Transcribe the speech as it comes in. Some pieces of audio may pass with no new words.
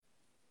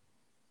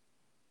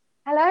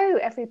Hello,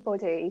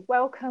 everybody.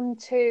 Welcome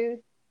to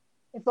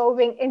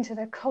Evolving into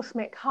the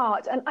Cosmic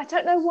Heart. And I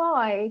don't know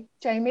why,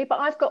 Jamie, but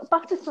I've got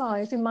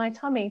butterflies in my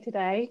tummy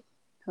today.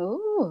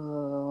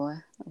 Ooh,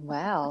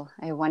 well,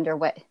 I wonder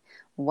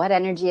what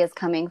energy is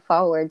coming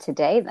forward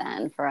today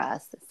then for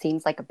us. It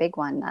seems like a big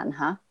one then,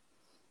 huh?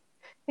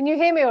 Can you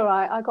hear me all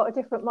right? I got a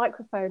different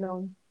microphone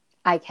on.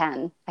 I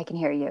can. I can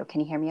hear you. Can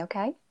you hear me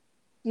okay?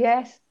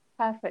 Yes,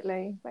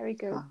 perfectly. Very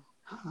good. Oh,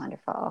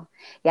 wonderful.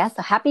 Yeah,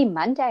 so happy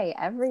Monday,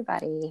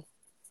 everybody.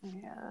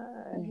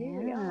 Yeah,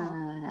 here we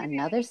are. Yeah,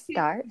 another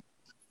start to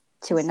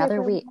Let's see if another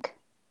we're week.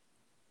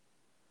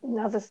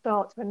 another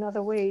start to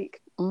another week.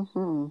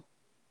 Mm-hmm.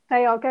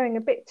 They are going a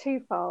bit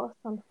too fast.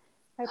 I'm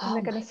hoping Oh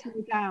they're my going to slow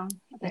down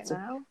a God. bit It's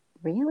now.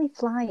 really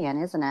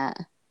flying, isn't it?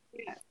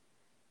 Yeah.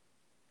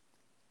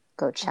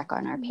 Go check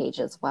on our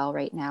page as well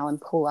right now and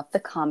pull up the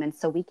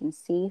comments so we can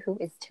see who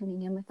is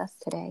tuning in with us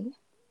today.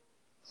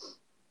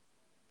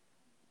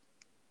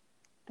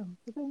 Dun,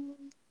 dun, dun.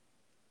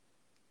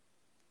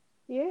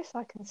 Yes,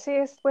 I can see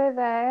us. We're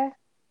there.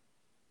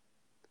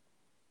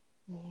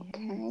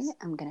 Okay, Yes.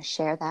 I'm going to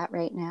share that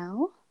right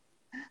now.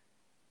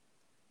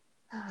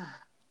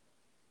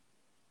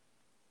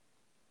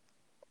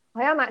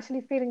 I am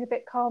actually feeling a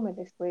bit calmer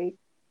this week.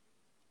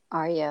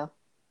 Are you?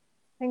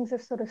 Things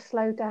have sort of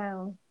slowed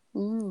down a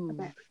bit,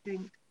 Mm. I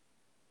think.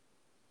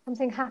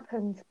 Something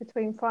happened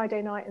between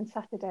Friday night and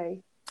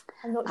Saturday.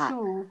 I'm not I,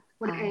 sure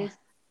what it I, is.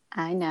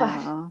 I But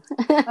know.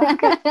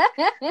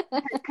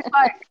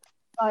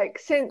 like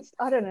since,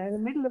 I don't know, the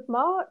middle of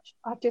March,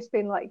 I've just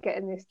been like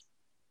getting this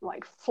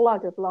like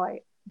flood of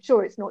light. I'm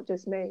sure it's not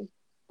just me.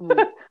 Mm.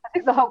 I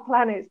think the whole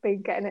planet's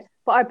been getting it.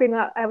 But I've been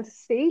able to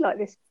see like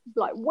this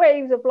like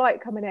waves of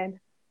light coming in.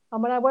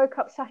 And when I woke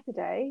up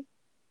Saturday,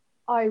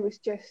 I was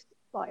just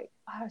like,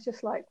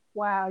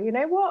 wow, you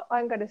know what?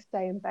 I'm going to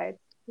stay in bed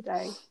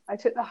today. I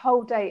took the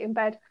whole day in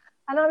bed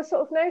and I was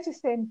sort of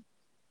noticing,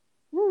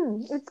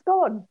 it's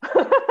gone.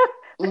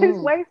 Those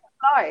Mm. waves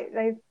of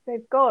light,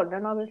 they've gone.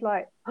 And I was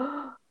like,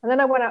 and then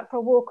I went out for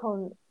a walk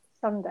on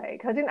Sunday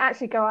because I didn't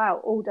actually go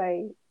out all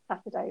day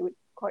Saturday, which is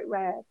quite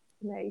rare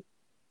for me.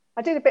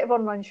 I did a bit of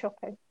online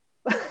shopping.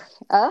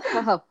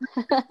 Oh,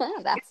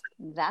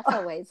 that's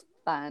always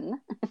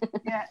fun.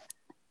 Yeah.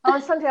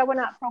 On Sunday I went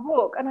out for a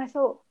walk and I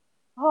thought,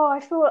 oh,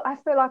 I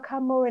feel like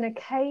I'm more in a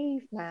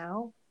cave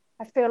now.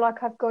 I feel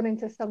like I've gone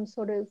into some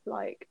sort of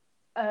like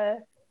place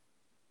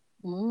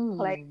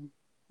Mm.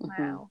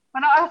 Mm-hmm. now.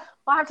 And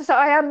I have to say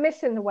I am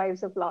missing the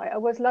waves of light. I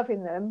was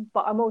loving them,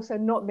 but I'm also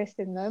not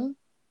missing them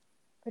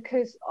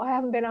because I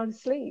haven't been able to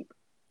sleep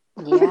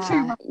for too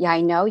Yeah, much. yeah,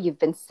 I know you've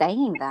been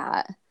saying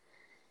that,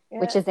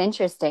 which Yeah. is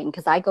interesting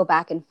because I go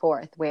back and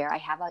forth where I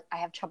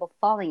have trouble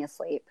falling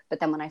asleep, but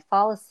then when I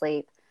fall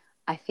asleep,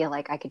 I feel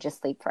like I could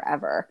just sleep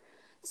forever.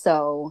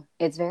 So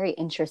it's very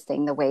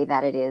interesting the way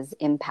that it is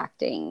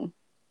impacting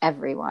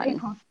everyone.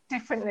 People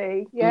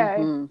differently. Yeah.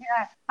 Mm-hmm.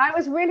 Yeah. And it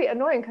was really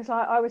annoying because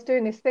I was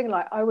doing this thing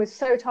like I was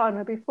so tired and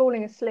I'd be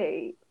falling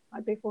asleep.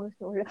 I'd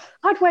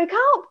wake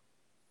up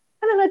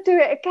and then I'd do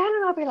it again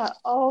and I'd be like,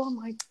 oh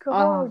my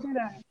Oh, God,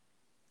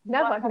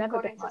 I've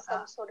never been like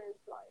that. Sort of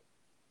like,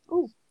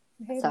 oh,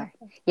 I hear sorry.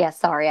 myself. Yeah,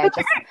 sorry. I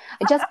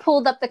just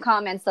pulled up the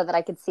comments so that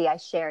I could see. I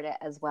shared it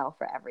as well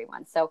for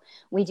everyone. So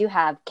we do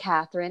have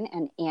Catherine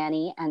and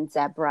Annie and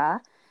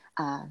Deborah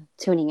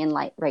tuning in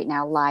right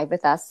now live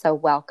with us. So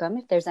welcome.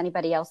 If there's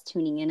anybody else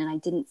tuning in and I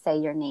didn't say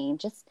your name,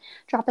 just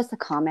drop us a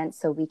comment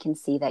so we can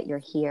see that you're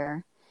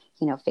here.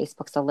 You know,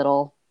 Facebook's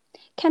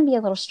can be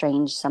a little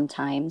strange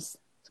sometimes.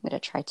 So I'm going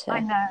to try I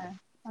to, know,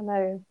 I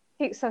know.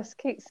 Keeps us,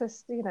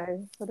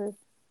 sort of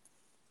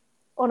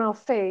on our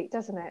feet,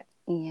 doesn't it?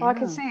 Well, I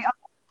can yeah. see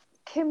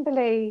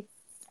Kimberly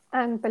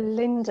and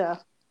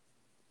Belinda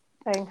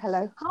saying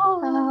hello. Hi,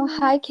 Oh,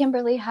 hi,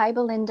 Kimberly. Hi,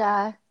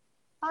 Belinda.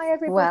 hi,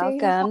 everybody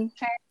who's Welcome.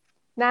 watching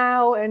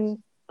now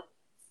and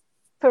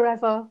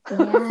forever.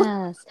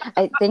 Yes.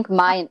 I think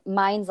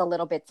mine's a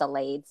little bit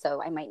delayed,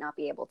 so I might not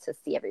be able to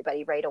see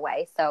everybody right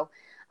away. So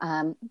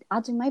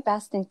I'll do my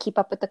best and keep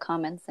up with the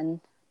comments and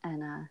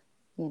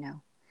you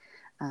know,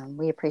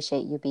 we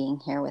appreciate you being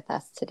here with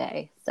us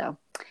today. So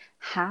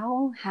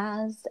how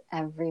has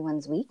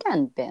everyone's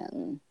weekend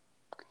been?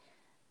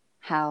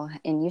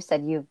 And you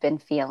said you've been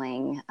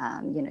feeling,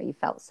 you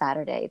felt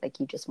Saturday like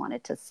you just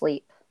wanted to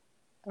sleep,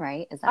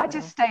 right? Is that I what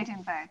just I stayed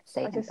in bed. I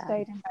stayed in just bed?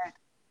 stayed in bed.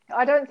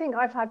 I don't think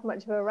I've had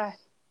much of a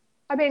rest.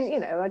 I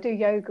mean, I do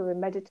yoga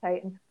and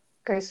meditate and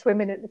go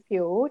swimming at the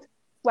fjord.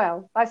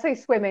 Well, I say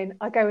swimming,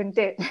 I go and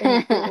dip in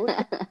the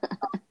fjord.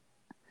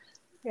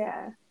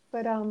 Yeah.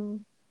 But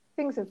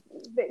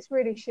it's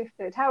really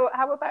shifted. How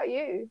about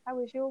you? How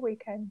was your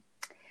weekend?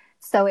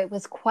 So it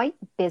was quite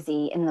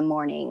busy in the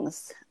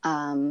mornings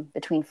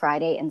between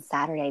Friday and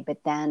Saturday,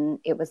 but then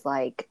it was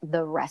like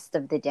the rest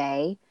of the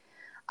day,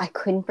 I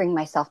couldn't bring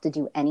myself to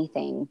do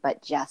anything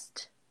but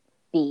just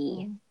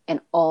be. Mm. And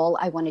all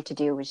I wanted to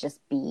do was just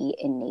be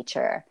in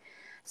nature.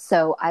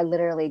 So I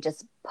literally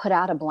just put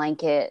out a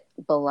blanket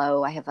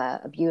below. I have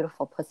a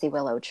beautiful pussy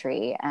willow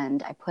tree,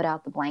 and I put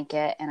out the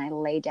blanket and I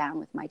lay down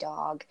with my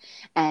dog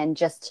and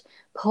just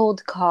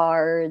pulled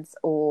cards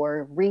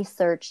or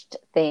researched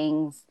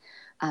things.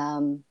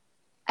 And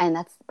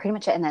that's pretty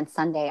much it. And then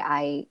Sunday,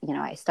 I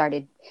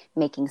started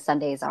making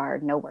Sundays our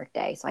no work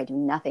day. So I do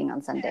nothing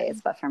on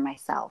Sundays, but for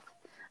myself.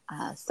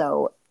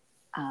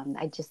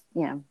 I just,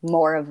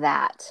 more of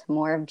that,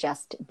 more of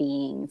just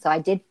being. So I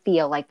did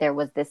feel like there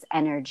was this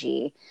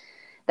energy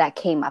that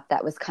came up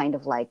that was kind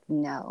of like,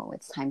 no,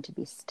 it's time to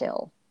be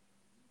still.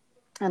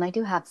 And I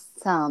do have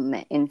some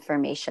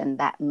information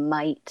that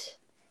might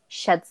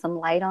shed some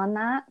light on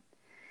that.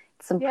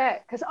 Yeah,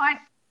 because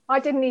I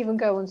didn't even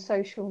go on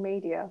social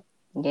media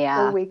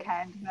all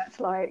weekend. That's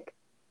like,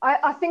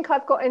 I think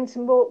I've got into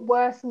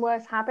worse and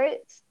worse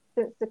habits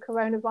since the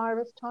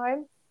coronavirus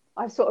time.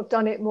 I've sort of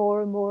done it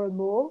more and more and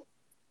more.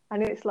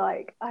 And it's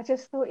like, I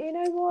just thought, you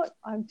know what?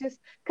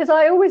 Because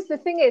the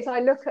thing is, I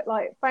look at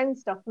like friend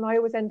stuff and I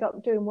always end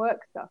up doing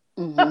work stuff.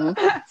 Mm-hmm.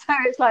 So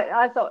it's like,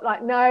 I thought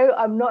like, no,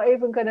 I'm not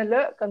even going to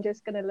look. I'm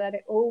just going to let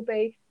it all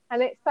be.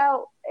 And it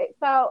felt,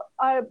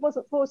 I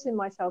wasn't forcing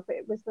myself.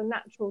 It was the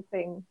natural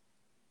thing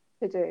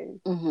to do.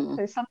 Mm-hmm.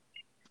 So something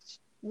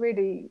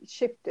really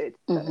shifted.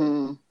 So.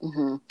 Mm-hmm.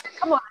 Mm-hmm.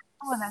 Come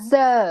on then.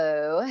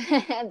 So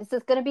this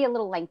is going to be a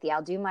little lengthy.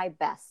 I'll do my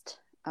best.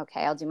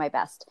 Okay, I'll do my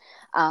best.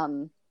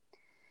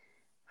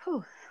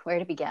 Where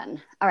to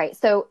begin? All right.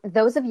 So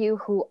those of you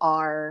who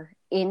are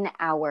in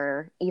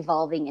our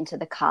Evolving into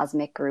the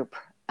Cosmic group,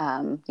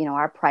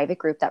 our private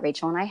group that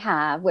Rachel and I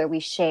have, where we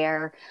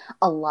share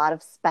a lot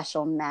of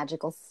special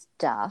magical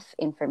stuff,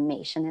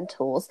 information, and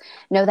tools,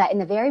 know that in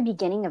the very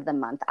beginning of the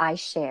month, I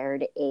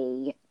shared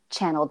a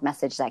channeled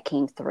message that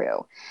came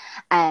through.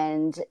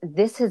 And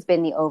this has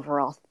been the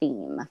overall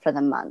theme for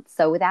the month.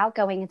 So without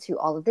going into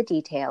all of the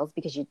details,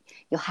 because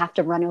you'll have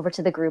to run over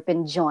to the group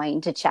and join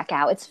to check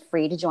out. It's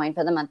free to join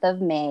for the month of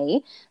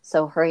May.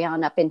 So hurry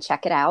on up and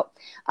check it out.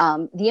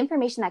 The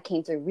information that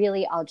came through,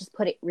 really, I'll just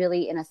put it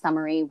really in a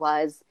summary,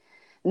 was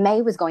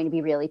May was going to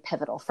be really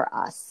pivotal for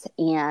us.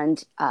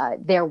 And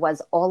there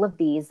was all of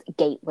these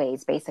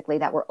gateways, basically,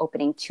 that were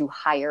opening to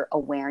higher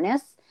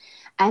awareness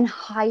and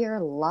higher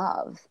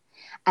love.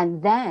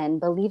 And then,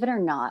 believe it or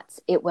not,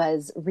 it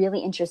was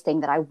really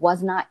interesting that I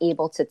was not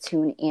able to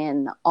tune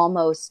in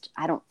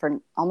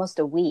for almost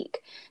a week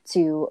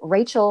to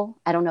Rachel.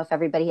 I don't know if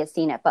everybody has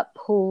seen it, but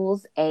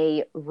pulls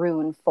a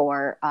rune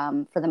for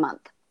the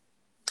month.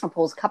 Or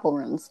pulls a couple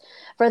runes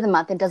for the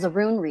month and does a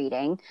rune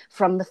reading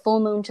from the full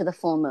moon to the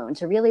full moon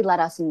to really let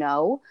us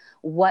know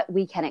what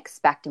we can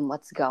expect and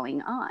what's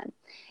going on.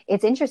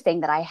 It's interesting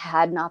that I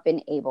had not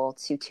been able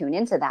to tune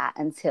into that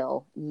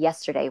until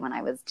yesterday when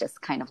I was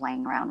just kind of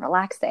laying around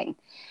relaxing.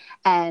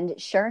 And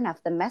sure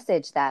enough, the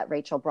message that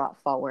Rachel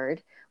brought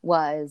forward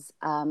was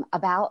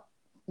about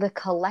the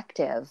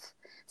collective,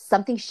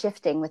 something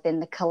shifting within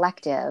the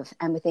collective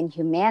and within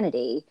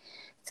humanity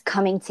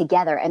coming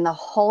together. And the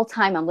whole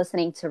time I'm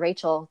listening to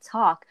Rachel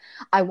talk,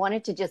 I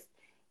wanted to just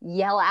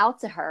yell out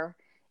to her,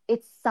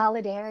 it's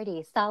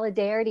solidarity,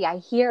 solidarity. I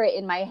hear it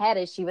in my head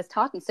as she was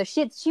talking. So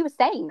she was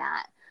saying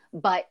that,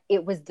 but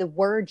it was, the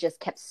word just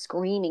kept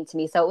screaming to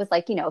me. So it was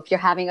like, if you're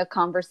having a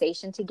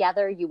conversation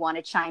together, you want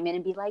to chime in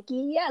and be like,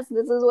 yes,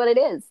 this is what it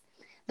is.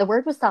 The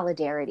word was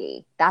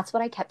solidarity. That's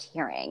what I kept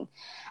hearing.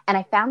 And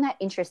I found that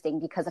interesting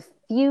because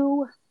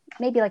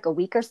maybe like a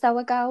week or so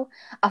ago,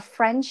 a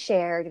friend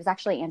shared, it was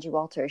actually Angie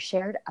Walters,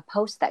 shared a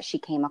post that she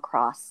came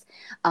across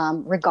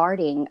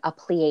regarding a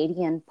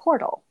Pleiadian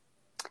portal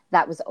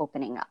that was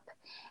opening up.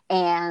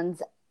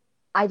 And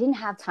I didn't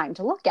have time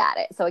to look at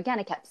it. So again,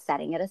 I kept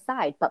setting it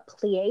aside. But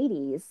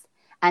Pleiades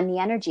and the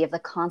energy of the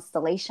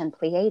constellation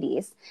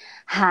Pleiades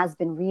has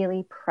been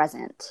really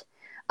present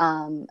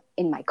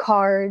in my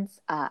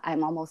cards.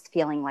 I'm almost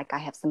feeling like I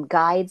have some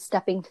guides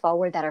stepping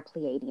forward that are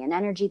Pleiadian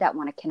energy that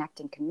want to connect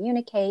and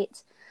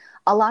communicate.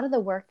 A lot of the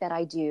work that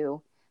I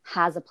do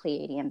has a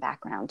Pleiadian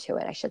background to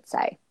it, I should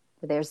say.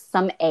 There's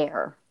some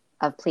air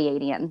of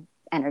Pleiadian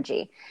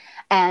energy.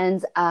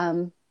 And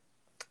I'm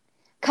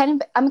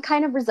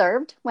kind of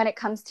reserved when it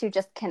comes to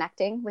just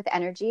connecting with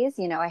energies.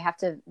 I have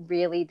to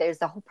really,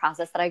 there's a whole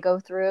process that I go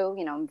through.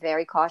 I'm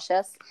very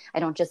cautious. I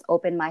don't just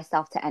open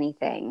myself to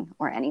anything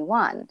or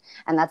anyone.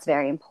 And that's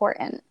very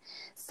important.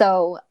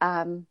 So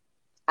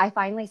I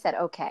finally said,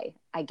 okay,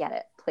 I get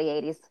it.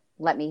 Pleiades,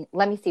 let me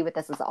see what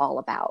this is all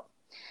about.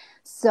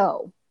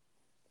 So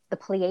the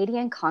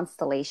Pleiadian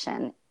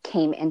constellation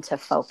came into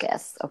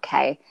focus,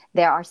 okay?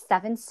 There are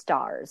 7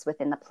 stars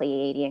within the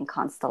Pleiadian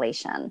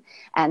constellation,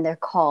 and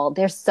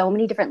there's so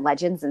many different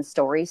legends and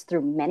stories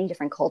through many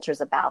different cultures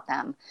about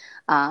them.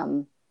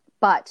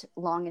 But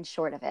long and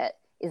short of it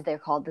is they're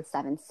called the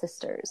 7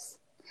 sisters.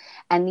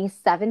 And these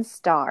 7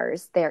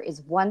 stars, there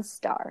is one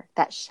star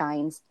that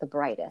shines the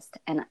brightest.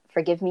 And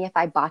forgive me if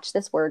I botch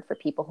this word for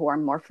people who are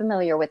more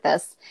familiar with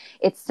this.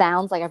 It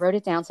sounds like, I wrote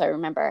it down so I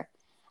remember,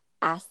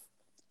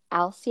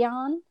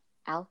 Alcyon,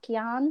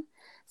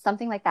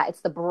 something like that.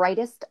 It's the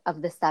brightest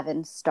of the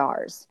 7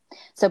 stars.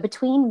 So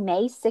between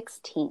May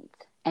 16th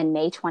and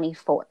May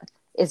 24th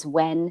is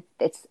when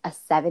it's a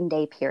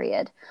 7-day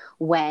period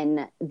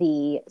when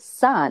the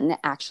sun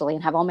actually,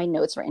 and have all my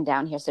notes written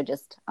down here. So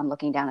just, I'm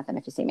looking down at them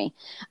if you see me.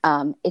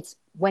 It's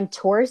when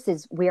Taurus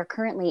is,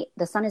 the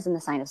sun is in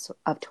the sign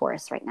of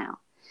Taurus right now,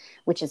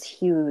 which is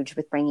huge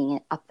with bringing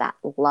it up that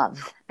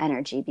love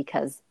energy,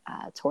 because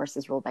Taurus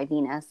is ruled by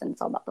Venus and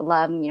it's all about the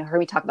love. You heard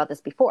me talk about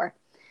this before.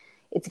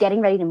 It's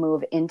getting ready to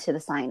move into the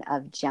sign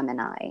of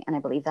Gemini. And I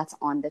believe that's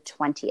on the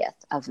 20th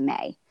of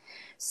May.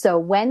 So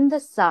when the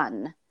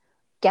sun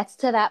gets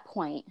to that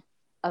point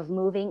of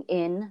moving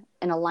in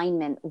an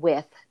alignment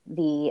with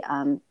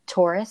the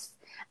Taurus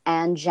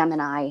and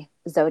Gemini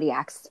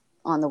zodiacs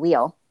on the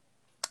wheel,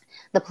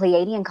 the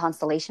Pleiadian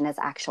constellation is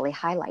actually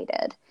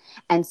highlighted.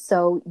 And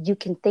so you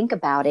can think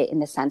about it in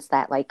the sense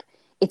that like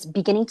it's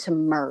beginning to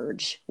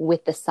merge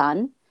with the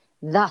sun.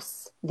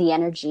 Thus, the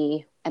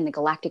energy and the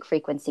galactic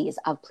frequencies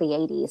of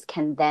Pleiades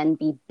can then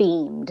be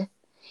beamed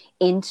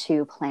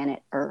into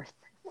planet Earth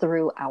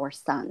through our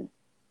sun.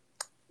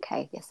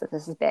 Okay, yes, so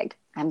this is big.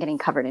 I'm getting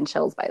covered in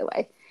chills, by the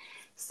way.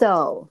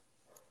 So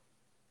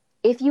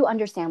if you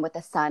understand what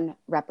the sun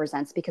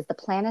represents, because the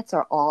planets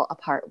are all a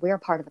part, we're a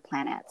part of the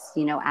planets,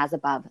 as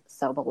above,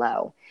 so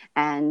below.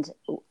 And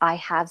I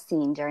have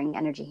seen during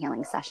energy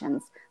healing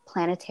sessions,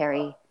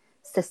 planetary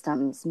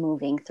systems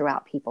moving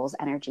throughout people's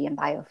energy and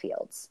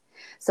biofields.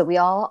 So we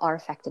all are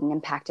affected and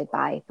impacted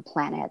by the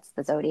planets,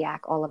 the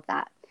zodiac, all of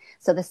that.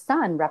 So the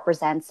sun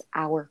represents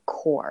our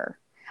core,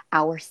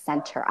 our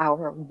center,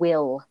 our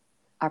will,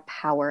 our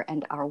power,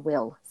 and our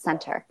will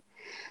center.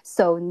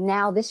 So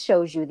now this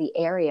shows you the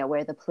area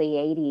where the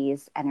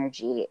Pleiades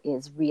energy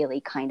is really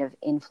kind of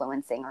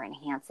influencing or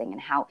enhancing, and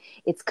how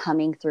it's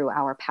coming through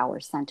our power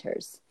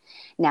centers.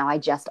 Now, I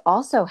just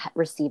also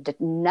received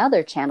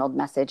another channeled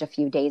message a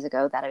few days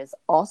ago that is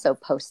also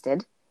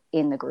posted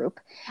in the group,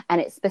 and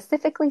it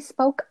specifically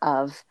spoke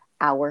of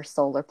our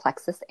solar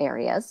plexus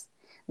areas,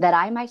 that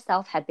I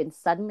myself had been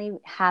suddenly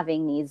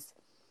having these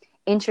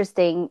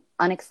interesting,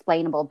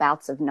 unexplainable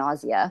bouts of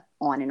nausea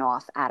on and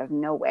off out of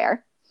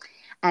nowhere.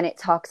 And it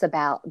talks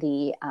about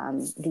the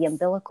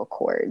umbilical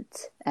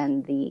cords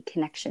and the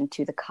connection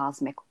to the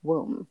cosmic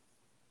womb,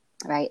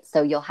 right?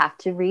 So you'll have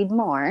to read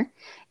more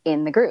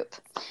in the group.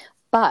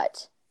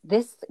 But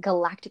this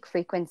galactic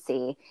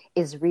frequency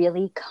is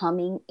really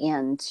coming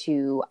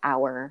into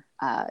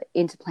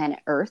into planet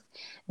Earth,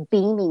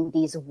 beaming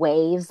these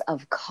waves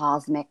of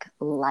cosmic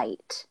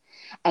light.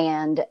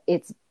 And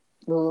it's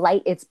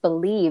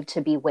believed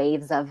to be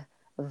waves of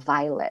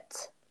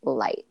violet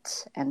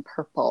light and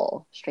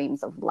purple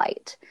streams of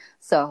light.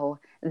 So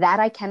that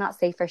I cannot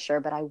say for sure,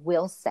 but I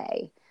will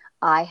say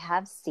I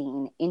have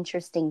seen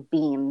interesting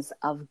beams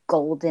of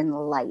golden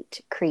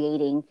light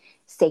creating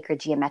sacred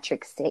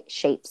geometric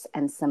shapes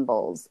and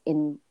symbols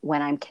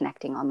when I'm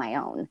connecting on my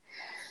own.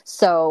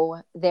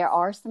 So there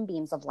are some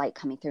beams of light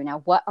coming through. Now,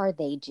 what are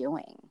they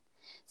doing?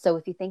 So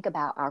if you think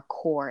about our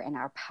core and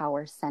our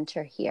power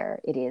center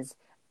here, it is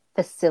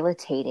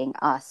facilitating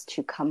us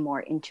to come more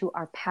into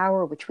our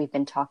power, which we've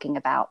been talking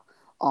about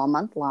all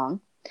month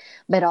long,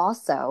 but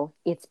also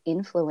it's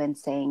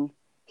influencing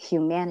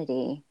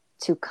humanity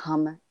to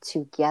come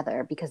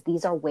together, because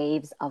these are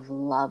waves of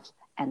love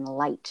and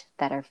light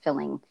that are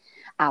filling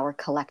our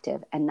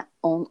collective and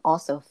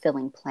also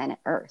filling planet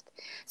Earth.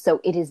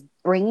 So it is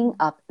bringing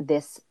up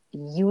this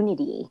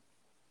unity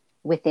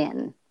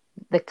within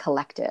the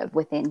collective,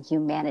 within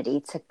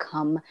humanity, to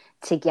come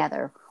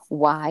together.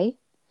 Why?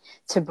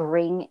 To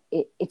bring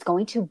it, it's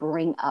going to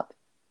bring up,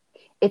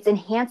 it's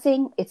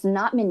enhancing, it's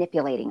not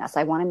manipulating us.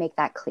 I want to make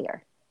that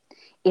clear.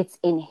 It's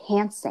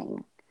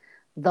enhancing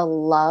the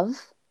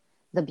love,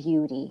 the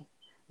beauty,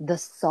 the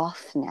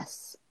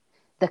softness,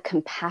 the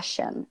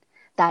compassion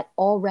that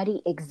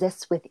already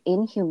exists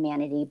within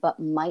humanity, but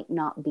might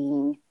not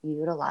being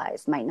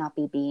utilized, might not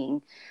be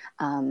being,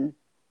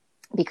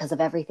 because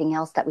of everything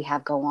else that we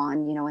have go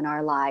on, in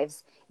our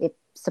lives, it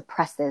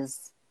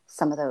suppresses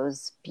some of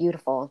those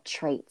beautiful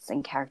traits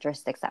and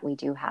characteristics that we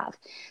do have.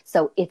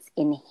 So it's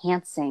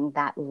enhancing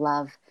that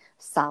love,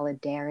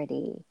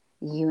 solidarity,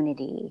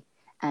 unity,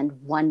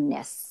 and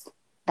oneness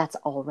that's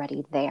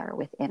already there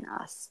within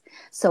us.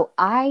 So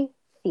I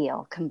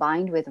feel,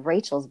 combined with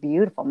Rachel's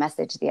beautiful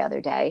message the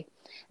other day,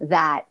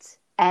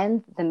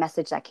 and the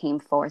message that came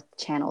forth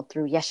channeled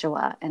through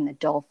Yeshua and the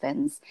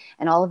dolphins,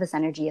 and all of this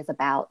energy is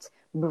about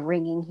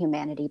bringing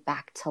humanity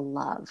back to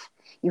love.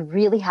 You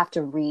really have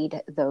to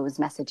read those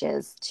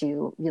messages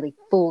to really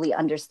fully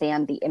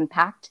understand the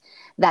impact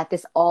that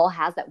this all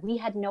has, that we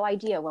had no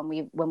idea when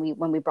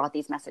we brought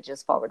these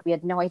messages forward. We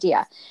had no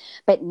idea,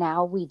 but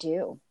now we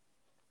do.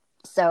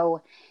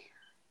 So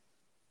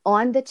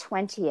on the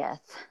 20th,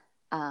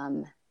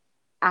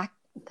 I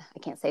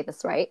can't say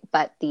this right,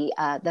 but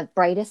the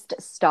brightest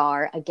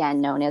star,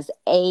 again known as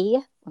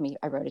I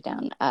wrote it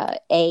down.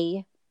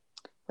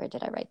 Where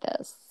did I write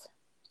this?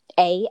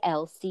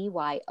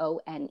 Alcyone.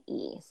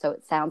 So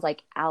it sounds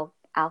like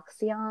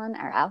Alcyon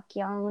or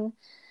Alcyon.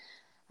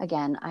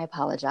 Again, I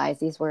apologize.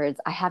 These words,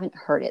 I haven't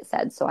heard it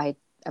said, so I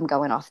I'm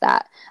going off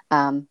that.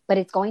 But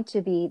it's going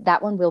to be,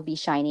 that one will be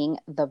shining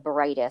the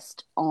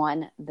brightest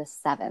on the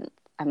 7th.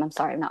 I'm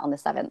sorry, not on the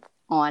 7th,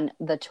 on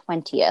the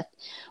 20th,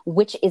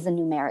 which is a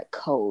numeric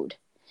code.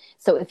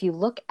 So if you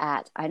look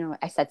at, I know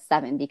I said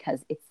 7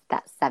 because it's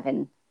that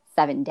 7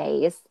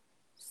 days,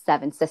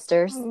 7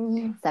 sisters,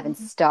 7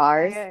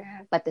 stars,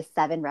 but the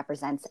 7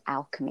 represents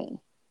alchemy.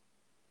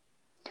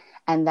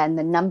 And then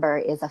the number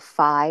is a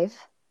 5,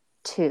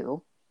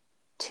 2,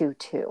 2,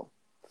 2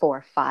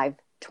 for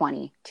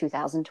 5/20,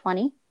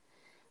 2020,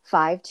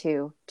 5,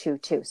 2, 2,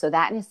 2. So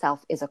that in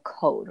itself is a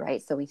code,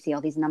 right? So we see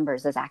all these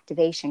numbers as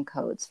activation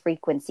codes,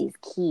 frequencies,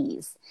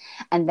 keys.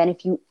 And then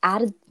if you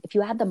add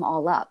them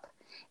all up,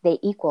 they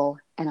equal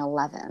an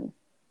 11.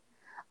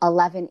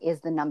 11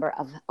 is the number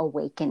of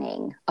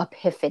awakening,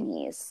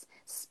 epiphanies,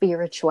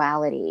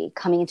 spirituality,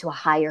 coming into a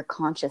higher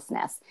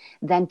consciousness.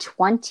 Then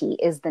 20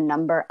 is the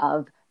number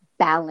of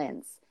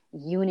balance,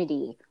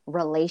 unity,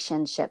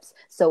 relationships.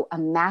 So a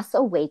mass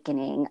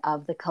awakening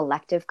of the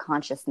collective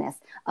consciousness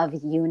of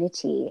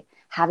unity,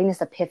 having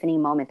this epiphany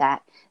moment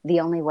that the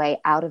only way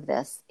out of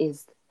this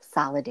is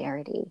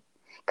solidarity,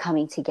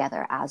 coming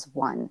together as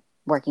one,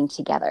 working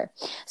together.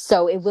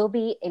 So it will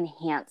be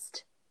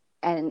enhanced,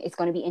 and it's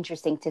going to be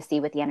interesting to see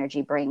what the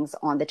energy brings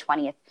on the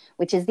 20th,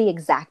 which is the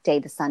exact day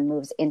the sun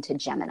moves into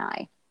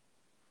Gemini.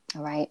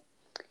 All right.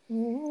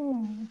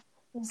 Okay.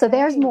 So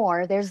there's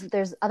more.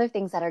 There's other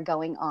things that are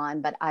going on,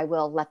 but I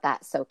will let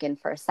that soak in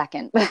for a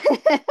second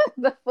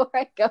before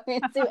I go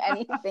into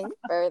anything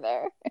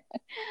further.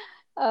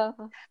 But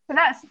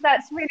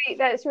that's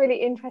really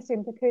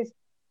interesting because,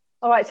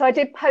 all right, so I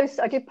did post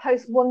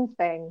one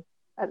thing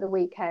at the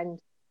weekend,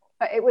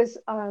 but it was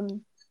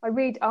I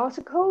read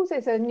articles.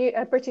 It's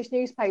a British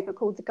newspaper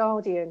called The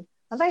Guardian,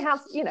 and they have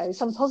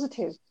some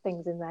positive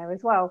things in there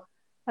as well.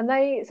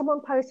 And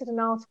someone posted an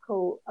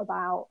article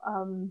about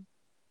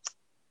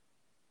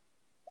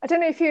I don't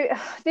know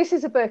if this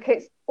is a book,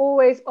 it's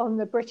always on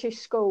the British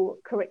school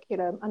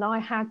curriculum, and I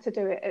had to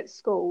do it at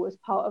school as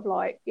part of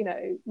my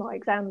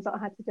exams that I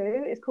had to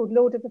do. It's called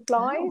Lord of the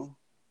Flies. Oh.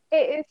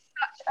 It is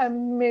such a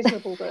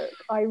miserable book.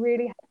 I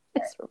really hate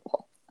it.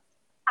 Miserable.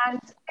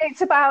 And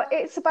it's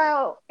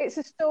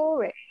a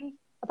story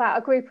about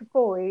a group of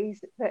boys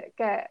that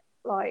get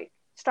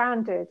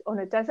stranded on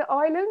a desert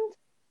island,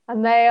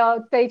 and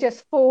they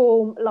just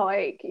form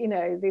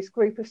this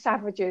group of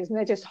savages, and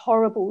they're just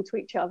horrible to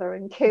each other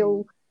and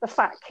kill the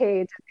fat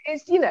kid.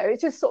 It's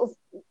just sort of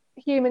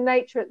human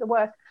nature at the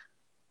worst.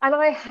 And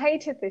I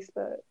hated this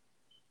book.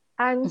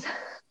 And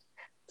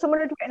someone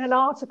had written an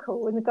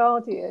article in The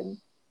Guardian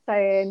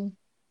saying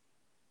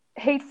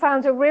he'd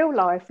found a real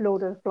life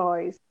Lord of the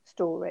Flies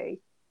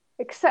story,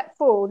 except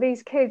for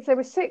these kids. There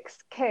were 6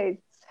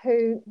 kids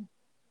who,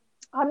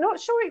 I'm not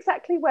sure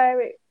exactly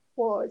where it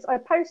was. I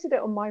posted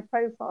it on my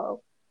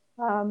profile.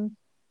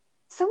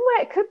 Somewhere,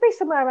 it could be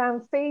somewhere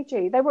around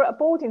Fiji. They were at a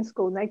boarding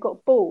school and they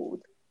got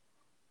bored.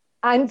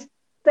 And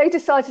they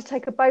decided to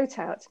take a boat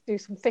out to do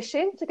some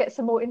fishing to get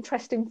some more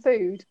interesting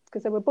food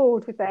because they were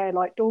bored with their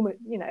dormant,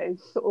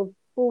 sort of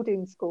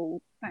boarding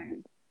school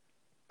food.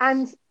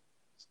 And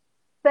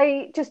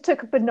they just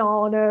took a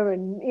banana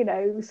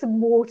and,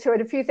 some water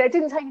and a few things. They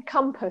didn't take a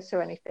compass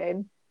or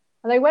anything.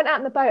 And they went out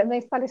in the boat and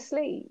they fell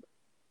asleep.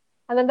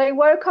 And then they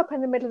woke up in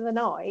the middle of the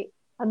night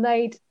and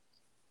they'd,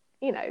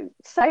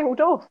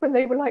 sailed off and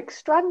they were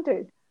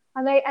stranded.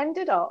 And they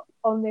ended up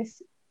on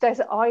this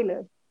desert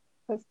island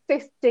for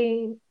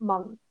 15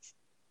 months,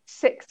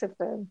 6 of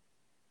them.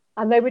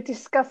 And they were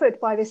discovered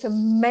by this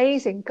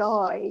amazing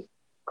guy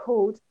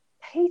called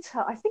Peter.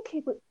 I think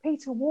he was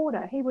Peter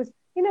Warner. He was,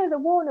 the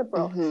Warner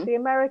Bros, the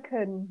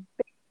American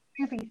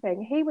movie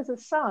thing. He was a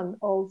son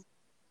of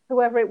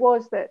whoever it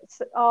was, that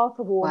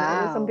Arthur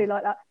Warner or somebody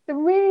like that. The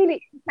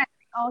really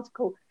interesting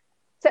article.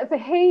 Except for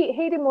he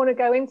didn't want to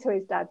go into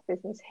his dad's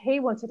business. He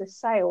wanted to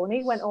sail, and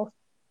he went off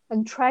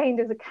and trained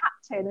as a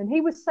captain, and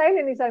he was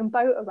sailing his own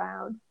boat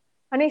around,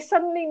 and he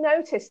suddenly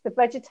noticed the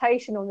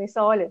vegetation on this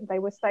island they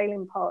were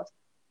sailing past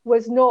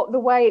was not the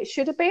way it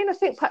should have been. I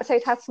think perhaps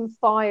they'd had some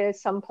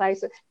fires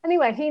someplace.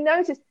 Anyway, he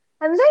noticed,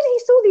 and then he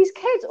saw these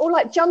kids all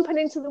jumping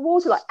into the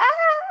water,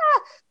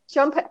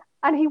 jumping.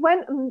 And he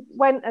went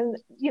and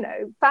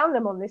found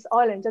them on this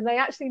island, and they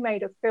actually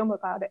made a film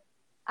about it.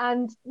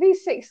 And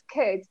these 6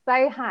 kids,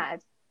 they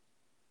had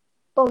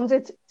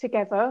banded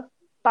together.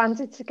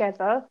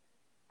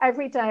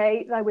 Every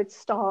day they would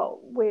start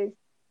with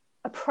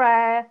a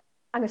prayer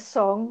and a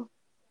song.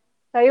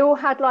 They all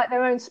had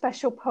their own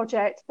special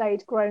project.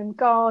 They'd grown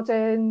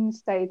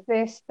gardens, they'd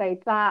this,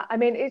 they'd that. I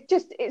mean,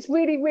 it's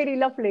really, really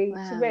lovely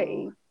to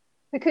read,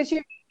 because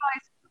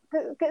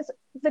because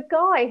the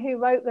guy who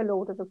wrote The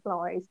Lord of the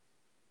Flies,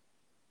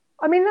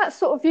 I mean, that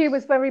sort of view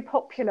was very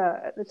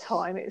popular at the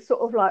time. It's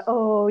sort of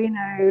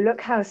look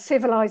how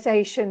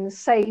civilization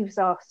saves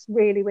us.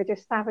 Really, we're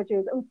just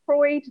savages. And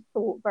Freud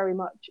thought very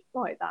much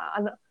like that.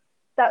 And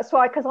that's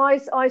why, because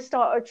I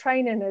started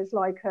training as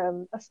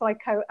a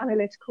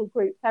psychoanalytical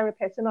group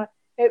therapist, and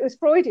it was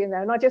Freudian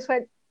there. And I just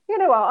went,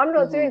 I'm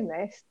not doing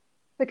this,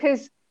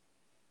 because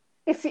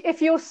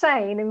if you're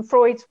sane in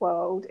Freud's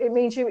world, it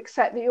means you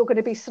accept that you're going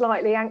to be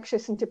slightly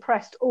anxious and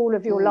depressed all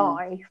of your Mm.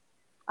 life,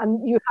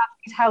 and you have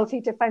these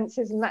healthy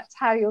defenses, and that's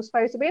how you're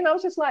supposed to be. And I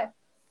was just like,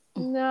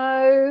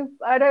 no,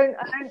 I don't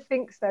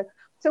think so.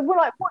 So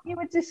what you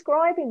were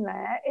describing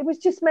there, it was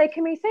just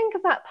making me think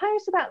of that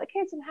post about the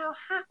kids and how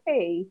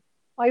happy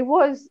I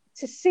was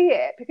to see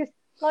it, because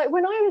like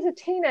when I was a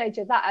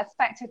teenager, that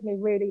affected me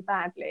really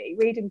badly,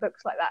 reading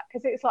books like that,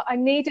 because it's like I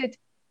needed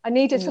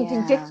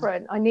something Yeah.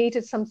 different. I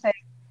needed something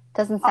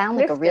Doesn't sound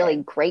like a really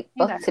uplifting, great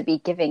you know. book to be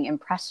giving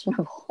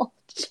impressionable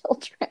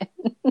children.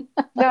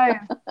 No,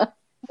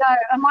 no.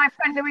 And my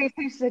friend Louise,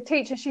 who's a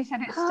teacher, she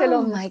said it's still Oh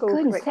on the my school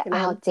goodness, curriculum.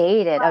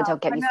 outdated. Oh, Wow,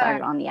 don't get I me know.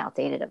 started on the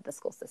outdated of the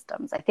school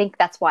systems. I think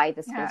that's why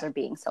the Yeah, schools are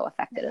being so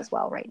affected yeah. as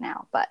well right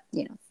now. But,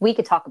 we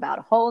could talk about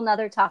a whole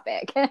nother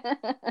topic. And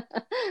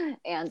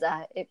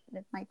it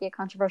might be a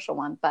controversial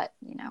one, but,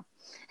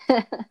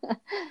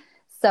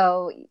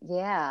 So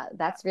yeah,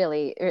 that's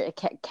really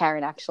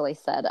Karen actually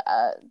said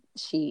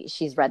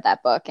she's read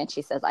that book and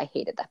she says I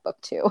hated that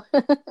book too.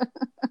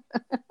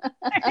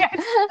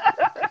 Yes.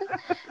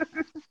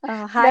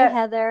 Hi Yeah.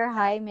 Heather,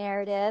 hi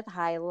Meredith,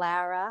 hi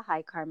Lara,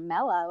 hi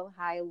Carmelo,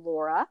 hi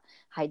Laura,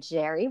 hi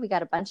Jerry. We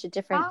got a bunch of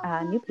different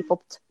new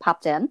people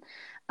popped in.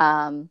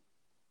 So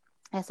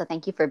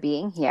thank you for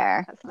being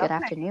here. That's Good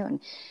lovely.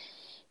 afternoon.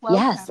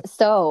 Welcome. Yes,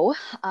 so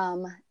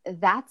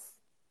that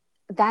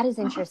is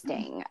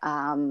interesting.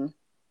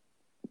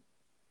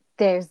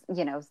 There's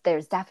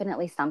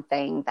definitely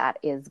something that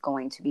is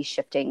going to be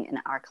shifting in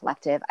our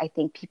collective. I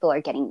think people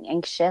are getting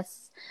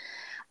anxious.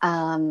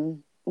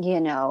 And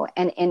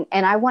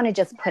I want to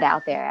just put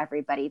out there,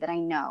 everybody, that I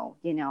know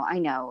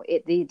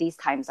these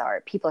times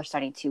people are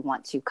starting to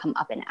want to come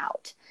up and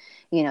out.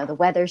 The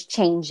weather's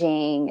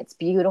changing, it's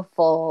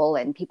beautiful,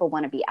 and people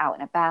want to be out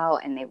and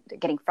about, and they're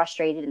getting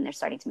frustrated and they're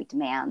starting to meet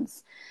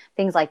demands,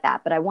 things like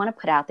that. But I want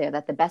to put out there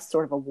that the best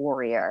sort of a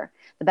warrior,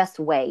 the best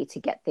way to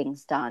get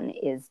things done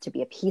is to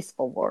be a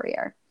peaceful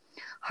warrior,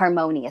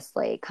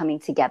 harmoniously coming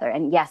together.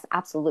 And yes,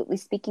 absolutely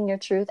speaking your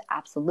truth,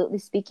 absolutely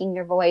speaking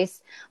your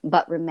voice.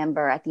 But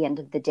remember at the end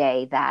of the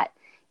day that,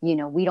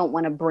 we don't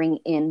want to bring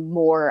in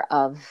more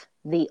of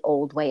the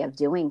old way of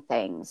doing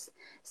things.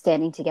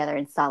 Standing together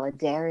in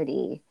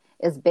solidarity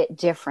is a bit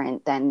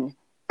different than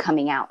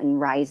coming out and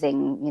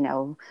raising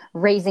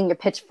your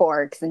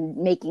pitchforks and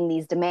making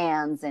these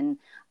demands. And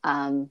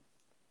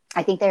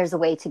I think there's a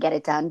way to get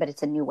it done, but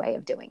it's a new way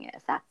of doing it.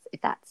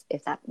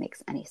 If that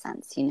makes any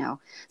sense,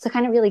 So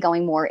kind of really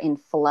going more in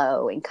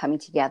flow and coming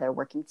together,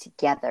 working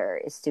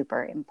together is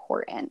super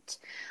important.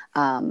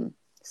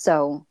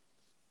 So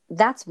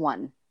that's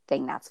one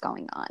thing that's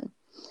going on.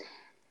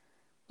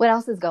 What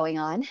else is going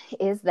on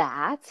is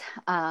that,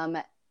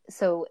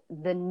 so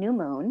the new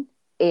moon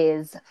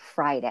is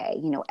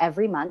Friday.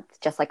 Every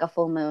month, just like a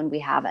full moon, we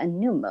have a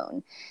new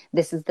moon.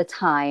 This is the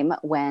time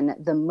when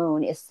the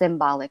moon is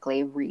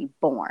symbolically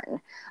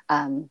reborn.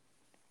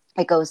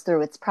 It goes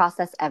through its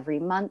process every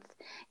month,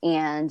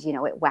 and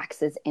it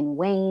waxes and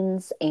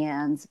wanes,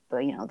 and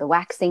the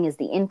waxing is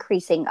the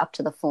increasing up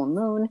to the full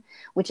moon,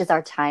 which is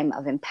our time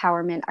of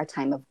empowerment, our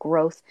time of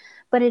growth,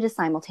 but it is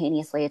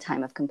simultaneously a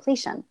time of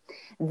completion.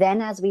 Then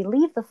as we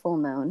leave the full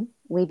moon,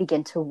 we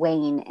begin to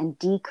wane and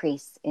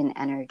decrease in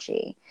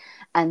energy,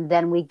 and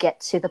then we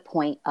get to the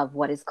point of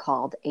what is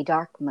called a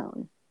dark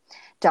moon.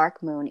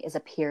 Dark moon is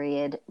a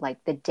period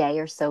like the day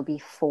or so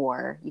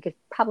before. You could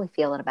probably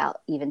feel it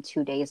about even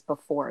 2 days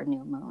before a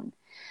new moon.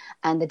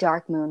 And the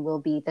dark moon will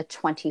be the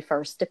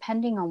 21st,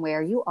 depending on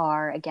where you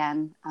are.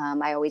 Again,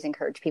 I always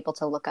encourage people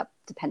to look up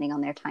depending on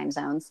their time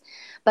zones.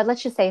 But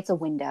let's just say it's a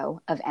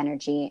window of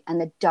energy.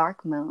 And the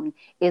dark moon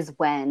is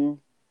when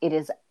it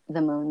is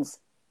the moon's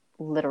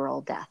literal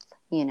death.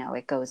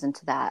 It goes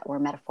into that, or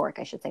metaphoric,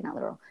 I should say, not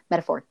literal,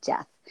 metaphoric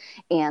death.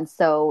 And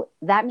so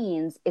that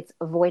means it's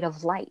void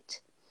of light.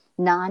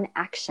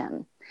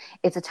 Non-action.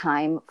 It's a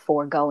time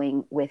for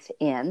going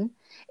within.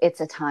 It's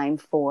a time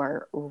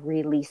for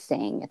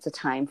releasing. It's a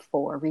time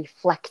for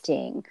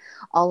reflecting,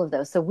 all of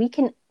those. So we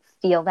can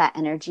feel that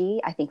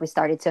energy. I think we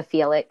started to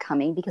feel it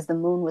coming because the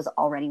moon was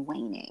already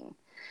waning.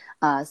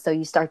 So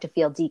you start to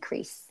feel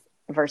decrease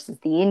versus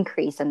the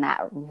increase and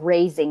that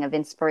raising of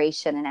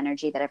inspiration and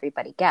energy that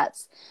everybody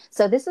gets.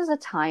 So this is a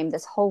time,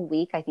 this whole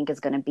week, I think is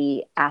going to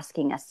be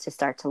asking us to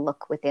start to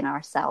look within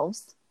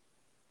ourselves.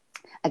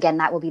 Again,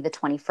 that will be the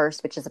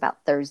 21st, which is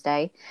about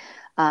Thursday.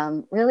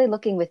 Really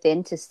looking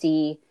within to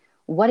see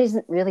what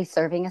isn't really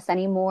serving us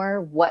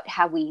anymore. What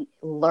have we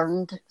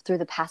learned through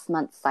the past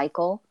month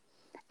cycle?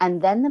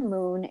 And then the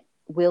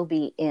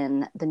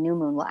new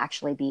moon will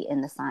actually be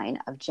in the sign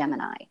of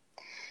Gemini.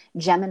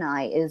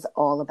 Gemini is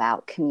all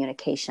about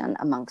communication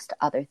amongst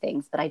other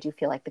things, but I do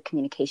feel like the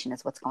communication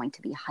is what's going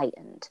to be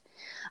heightened.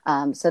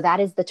 So that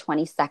is the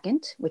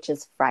 22nd, which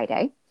is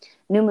Friday.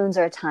 New moons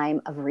are a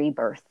time of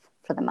rebirth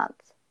for the month.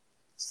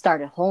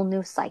 Start a whole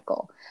new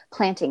cycle,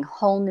 planting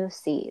whole new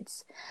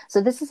seeds.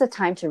 So this is a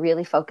time to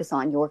really focus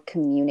on your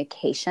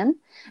communication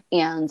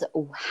and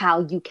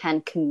how you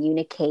can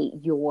communicate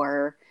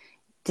your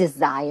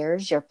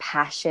desires, your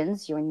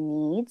passions, your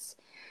needs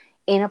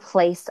in a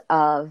place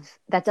of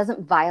that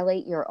doesn't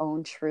violate your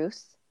own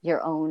truth,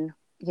 your own,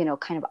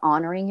 kind of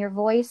honoring your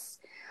voice,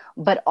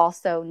 but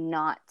also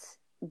not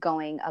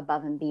going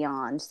above and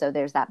beyond. So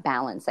there's that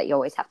balance that you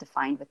always have to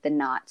find with the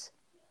not.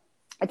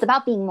 It's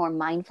about being more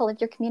mindful of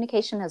your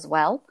communication as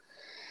well.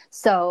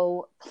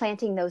 So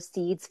planting those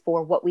seeds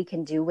for what we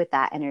can do with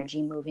that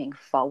energy moving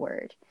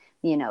forward.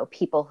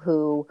 People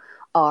who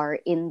are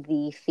in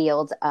the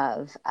field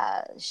of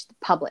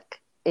public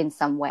in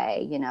some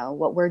way,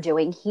 what we're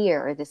doing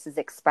here, this is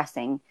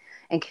expressing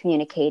and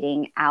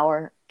communicating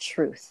our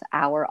truth,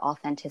 our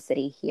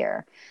authenticity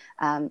here.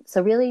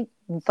 So really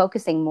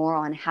focusing more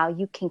on how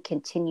you can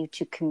continue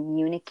to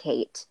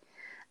communicate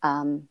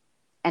and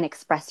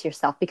express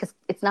yourself, because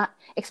it's not,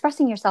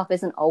 expressing yourself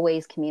isn't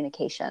always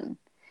communication.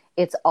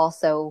 It's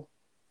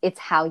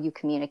how you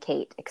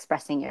communicate.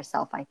 Expressing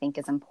yourself, I think,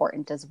 is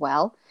important as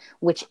well,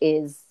 which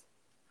is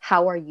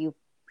how are you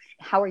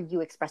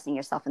expressing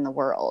yourself in the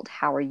world?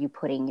 How are you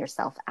putting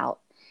yourself out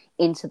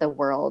into the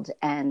world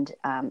and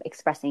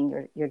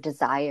expressing your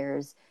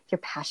desires, your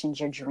passions,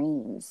 your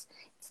dreams?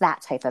 It's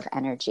that type of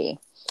energy.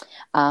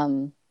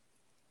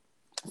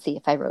 Let's see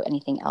if I wrote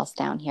anything else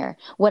down here.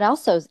 What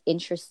also is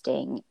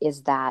interesting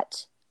is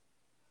that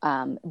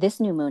this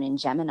new moon in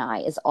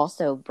Gemini is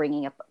also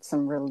bringing up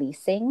some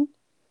releasing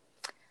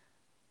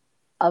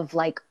of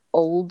like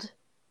old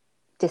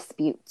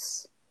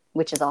disputes,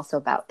 which is also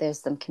about, there's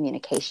some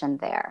communication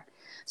there.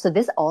 So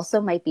this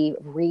also might be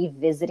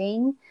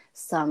revisiting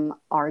some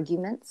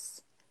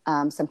arguments,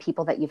 some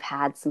people that you've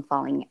had some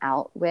falling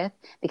out with,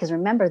 because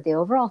remember, the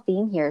overall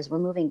theme here is we're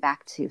moving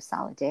back to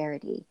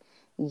solidarity,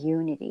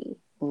 unity,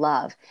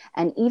 love.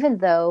 And even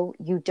though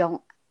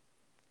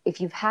if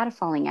you've had a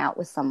falling out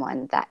with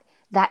someone, that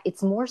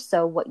it's more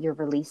so what you're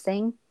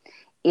releasing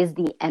is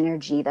the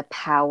energy, the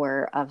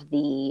power of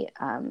the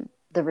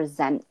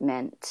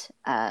resentment,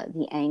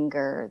 the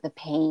anger, the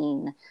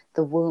pain,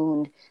 the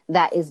wound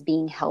that is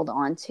being held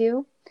on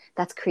to,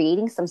 that's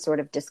creating some sort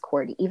of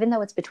discord. Even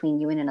though it's between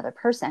you and another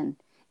person,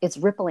 it's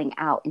rippling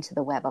out into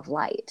the web of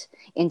light,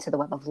 into the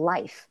web of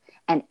life,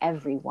 and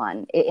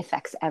everyone. It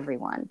affects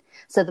everyone.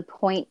 So the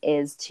point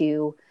is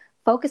to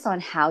focus on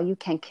how you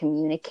can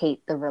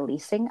communicate the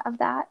releasing of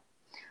that,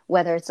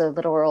 whether it's a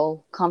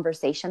literal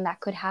conversation that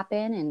could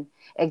happen and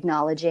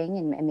acknowledging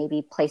and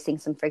maybe placing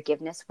some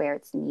forgiveness where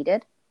it's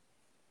needed.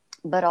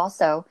 But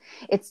also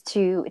it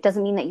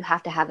doesn't mean that you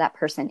have to have that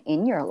person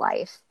in your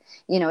life.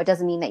 It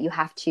doesn't mean that you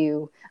have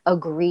to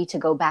agree to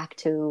go back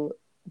to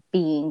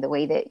being the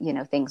way that,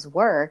 things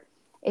were.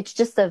 It's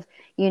just at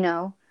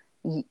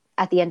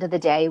the end of the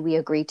day, we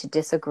agree to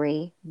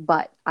disagree,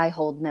 but I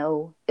hold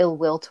no ill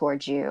will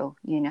towards you.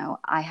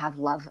 I have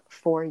love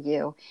for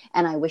you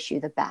and I wish you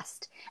the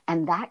best.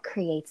 And that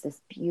creates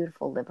this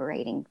beautiful,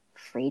 liberating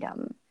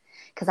freedom,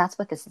 because that's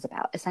what this is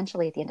about.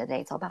 Essentially, at the end of the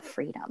day, it's all about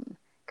freedom,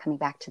 coming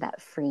back to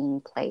that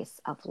freeing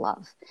place of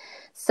love.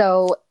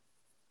 So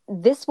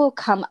this will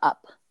come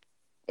up.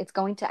 It's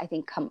going to, I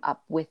think, come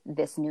up with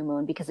this new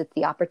moon, because it's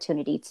the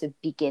opportunity to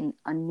begin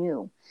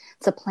anew,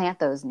 to plant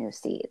those new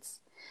seeds.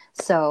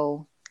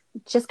 So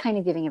just kind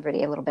of giving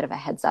everybody a little bit of a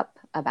heads up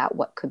about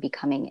what could be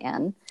coming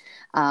in.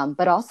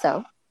 But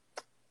also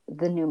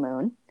the new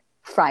moon,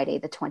 Friday,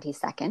 the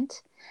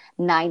 22nd,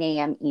 9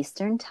 a.m.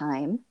 Eastern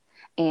time.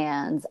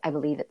 And I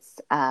believe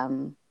it's,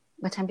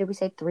 what time did we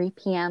say? 3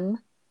 p.m.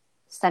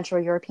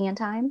 Central European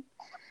time.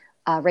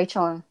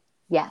 Rachel,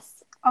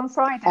 yes. On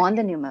Friday. On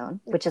the new moon,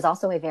 which is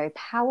also a very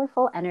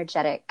powerful,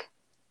 energetic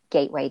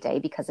gateway day,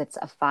 because it's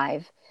a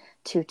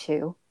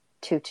 5-2-2-2-2.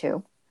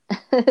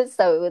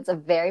 So it's a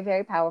very,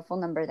 very powerful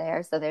number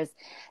there. So there's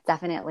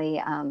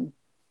definitely,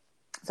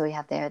 so we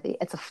have there,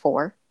 it's a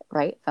 4,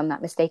 right? If I'm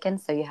not mistaken.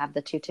 So you have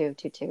the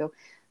 2-2-2-2,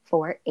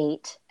 4,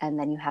 8, and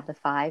then you have the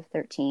 5,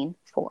 13,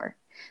 4.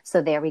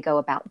 So there we go,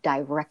 about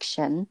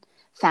direction,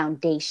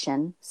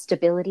 foundation,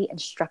 stability, and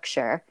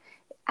structure.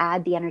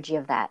 Add the energy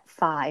of that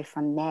 5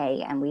 from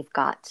May, and we're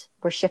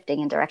shifting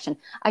in direction.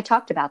 I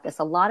talked about this.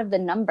 A lot of the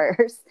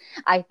numbers,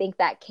 I think,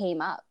 that came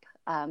up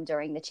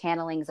during the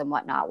channelings and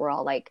whatnot, were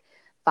all like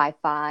 5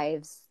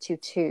 5s, 2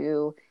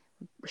 2,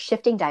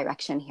 shifting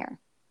direction here.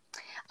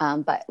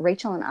 But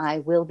Rachel and I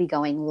will be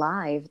going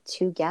live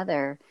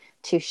together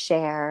to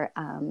share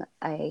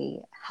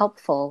a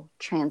helpful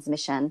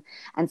transmission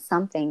and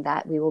something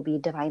that we will be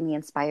divinely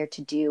inspired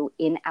to do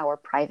in our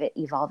private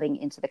Evolving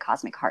into the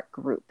Cosmic Heart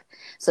group.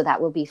 So that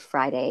will be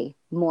Friday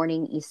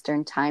morning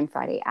Eastern time,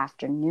 Friday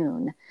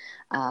afternoon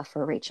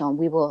for Rachel. And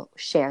we will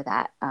share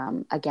that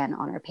again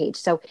on our page.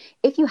 So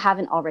if you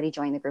haven't already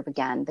joined the group,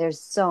 again, there's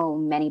so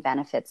many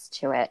benefits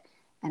to it.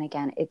 And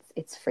again,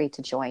 it's free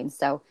to join.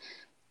 So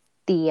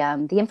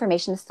the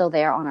information is still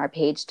there on our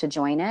page to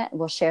join it.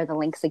 We'll share the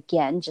links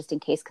again, just in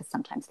case, because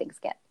sometimes things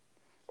get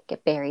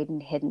buried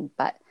and hidden.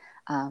 But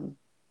a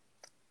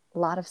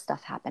lot of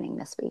stuff happening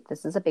this week.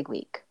 This is a big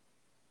week.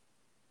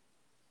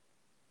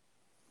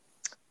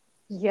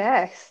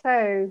 Yes.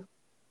 So,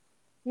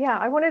 yeah,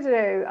 I wanted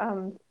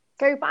to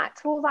go back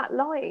to all that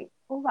light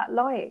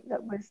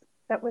that was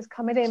that was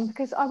coming in,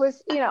 because I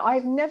was,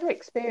 I've never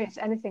experienced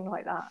anything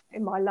like that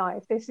in my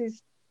life. This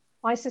is,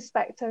 I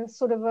suspect, a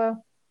sort of a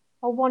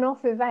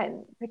one-off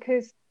event,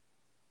 because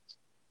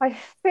I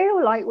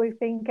feel like we've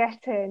been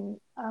getting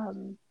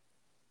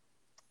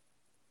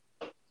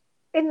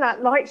in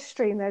that light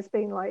stream, there's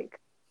been like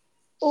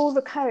all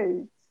the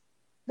codes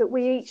that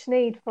we each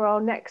need for our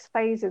next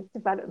phase of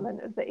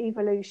development of the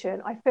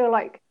evolution. I feel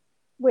like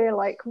we're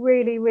like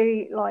really,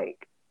 really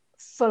like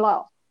full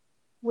up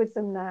with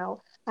them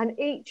now. And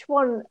each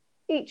one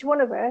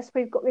of us,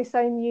 we've got this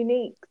own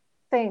unique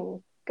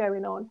thing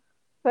going on.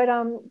 But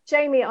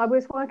Jamie, I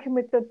was working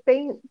with the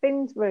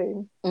bins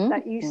room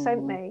that you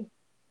sent me.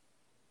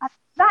 And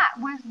that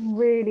was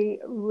really,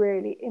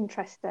 really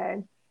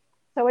interesting.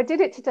 So I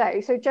did it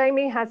today. So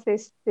Jamie has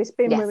this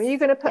bin room. Are you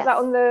going to put that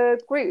on the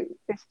group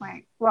this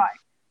week? Right.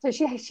 So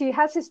she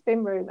has this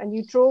bin room, and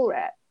you draw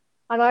it.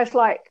 And I was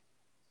like,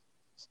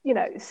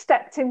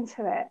 stepped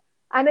into it.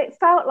 And it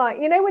felt like,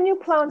 when you're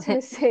planting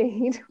a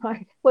seed,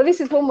 right? Well, this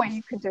is one way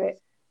you can do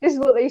it. This is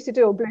what they used to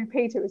do on Blue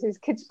Peter. It was his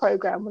kids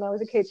program when I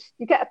was a kid.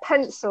 You get a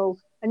pencil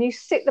and you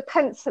sit the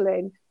pencil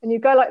in, and you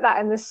go like that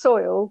in the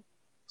soil,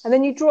 and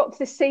then you drop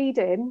the seed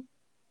in,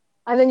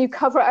 and then you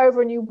cover it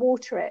over and you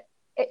water it.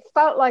 It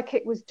felt like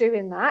it was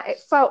doing that. It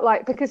felt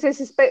like, because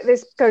this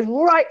goes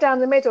right down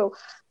the middle,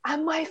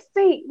 and my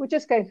feet were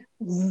just going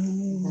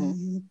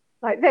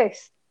like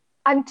this,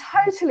 and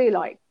totally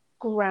like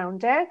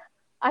grounded.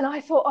 And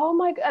I thought, oh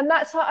my God, and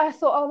that's how I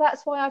thought, oh,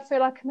 that's why I feel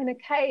like I'm in a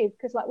cave,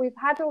 because like we've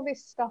had all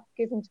this stuff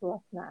given to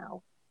us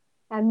now,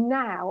 and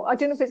now I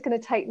don't know if it's going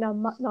to take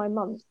 9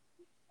 months,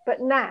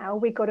 but now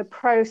we've got to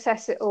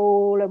process it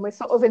all, and we're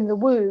sort of in the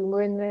womb,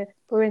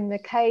 we're in the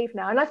cave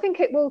now, and I think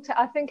it will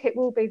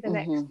be the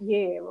next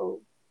year or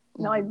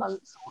 9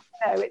 months.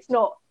 It's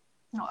not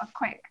a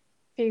quick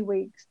few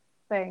weeks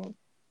thing,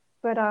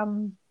 but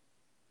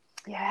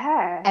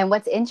yeah. And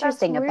what's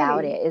interesting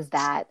about it is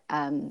that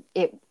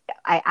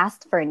I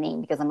asked for a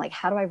name, because I'm like,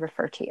 how do I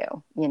refer to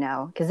you?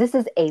 Because this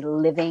is a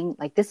living,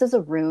 like, this is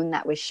a rune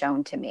that was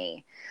shown to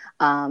me.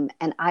 And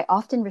I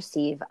often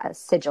receive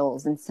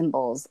sigils and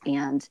symbols,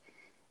 and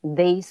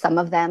some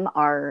of them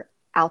are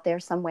out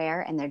there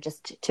somewhere, and they're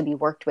just to be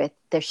worked with.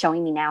 They're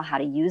showing me now how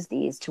to use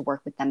these to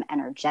work with them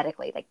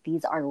energetically. Like,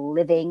 these are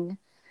living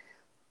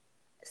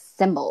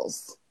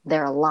symbols.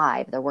 They're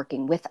alive. They're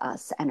working with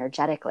us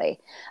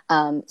energetically.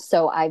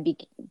 So I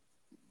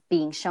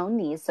being shown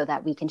these so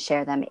that we can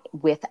share them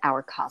with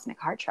our Cosmic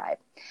Heart Tribe.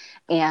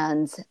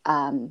 And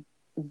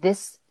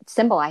this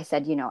symbol, I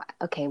said,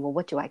 okay, well,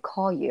 what do I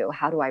call you?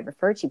 How do I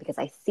refer to you? Because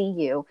I see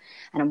you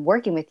and I'm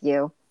working with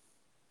you.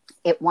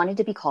 It wanted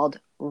to be called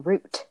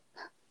Root.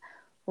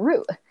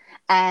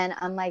 And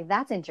I'm like,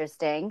 that's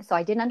interesting. So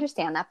I didn't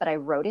understand that, but I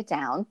wrote it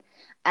down.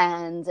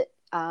 And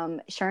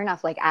sure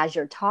enough, like, as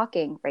you're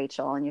talking,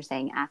 Rachel, and you're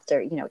saying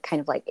after,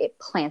 kind of like it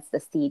plants the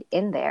seed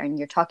in there, and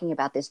you're talking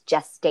about this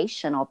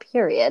gestational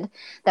period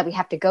that we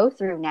have to go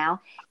through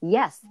now.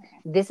 Yes,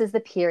 this is the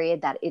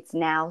period that it's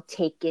now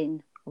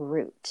taken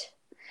root.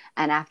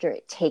 And after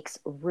it takes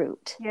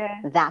root,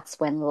 that's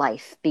when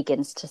life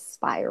begins to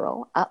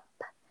spiral up.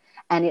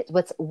 And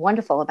what's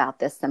wonderful about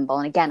this symbol,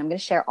 and again, I'm going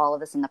to share all of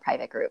this in the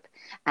private group,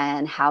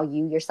 and how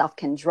you yourself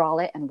can draw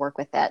it and work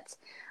with it,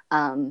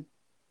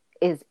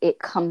 is it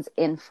comes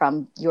in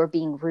from your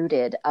being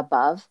rooted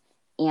above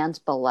and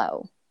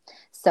below.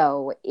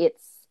 So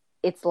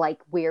it's like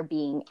we're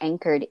being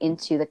anchored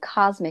into the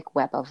cosmic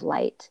web of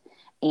light,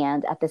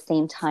 and at the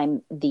same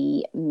time,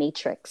 the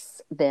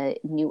matrix, the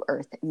new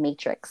earth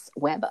matrix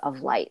web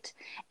of light.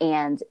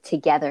 And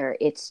together,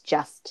 it's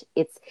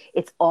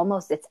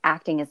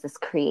acting as this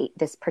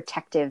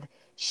protective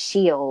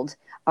shield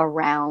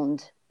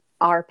around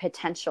our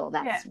potential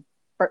that's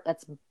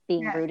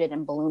being rooted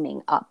and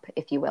blooming up,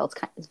 if you will.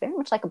 It's very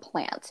much like a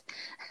plant.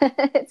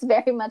 It's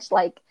very much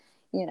like,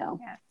 because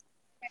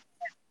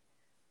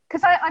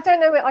I don't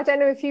know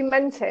if you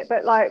meant it,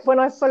 but like when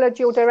I followed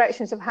your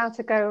directions of how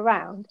to go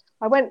around,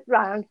 I went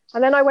round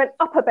and then I went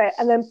up a bit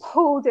and then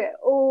pulled it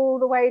all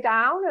the way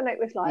down, and it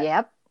was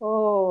like,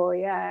 oh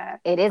yeah,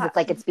 it is. It's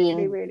like it's being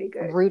really, really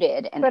good.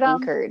 Rooted and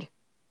anchored.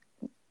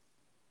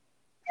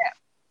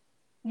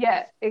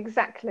 Yeah,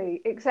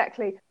 exactly.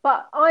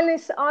 But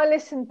I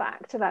listened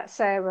back to that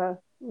Sarah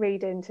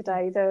reading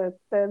today, the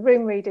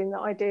room reading that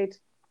I did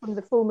from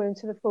the full moon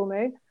to the full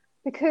moon,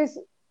 because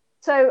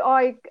so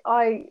I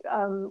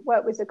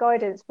work with the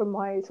guidance from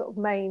my sort of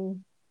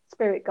main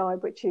spirit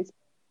guide, which is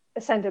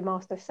Ascended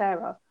Master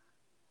Sarah.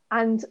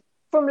 And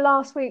from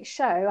last week's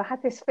show, I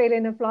had this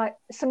feeling of like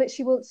something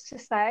she wants to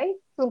say.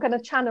 So I'm going to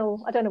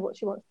channel, I don't know what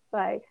she wants to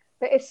say,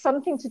 but it's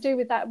something to do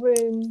with that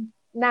room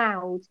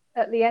now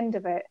at the end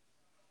of it.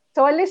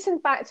 So I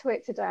listened back to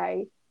it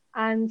today,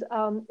 and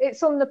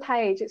it's on the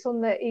page. It's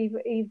on the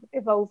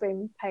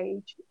Evolving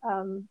page.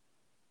 And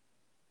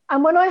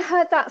when I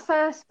heard that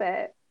first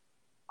bit,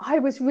 I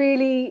was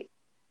really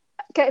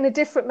getting a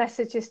different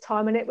message this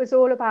time. And it was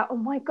all about, oh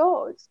my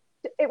God,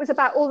 it was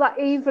about all that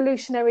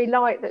evolutionary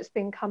light that's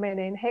been coming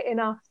in, hitting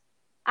us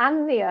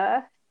and the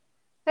earth.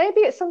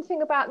 Maybe it's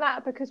something about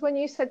that, because when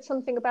you said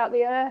something about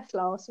the earth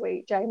last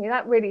week, Jamie,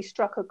 that really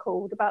struck a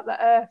chord about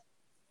the earth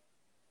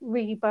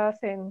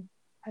rebirthing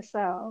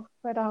herself.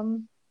 But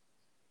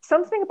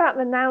something about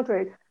the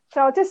Naudru.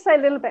 So I'll just say a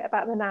little bit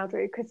about the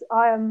Naudru, because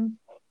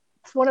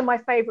it's one of my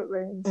favorite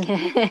runes.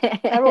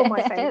 They're all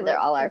my favorite. They're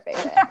all our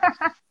favorite.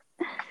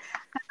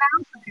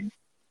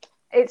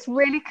 It's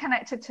really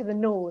connected to the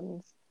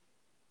Norns.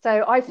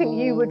 So I think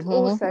you would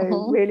also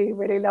really,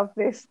 really love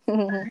this.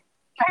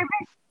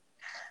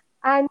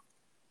 And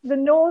the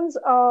Norns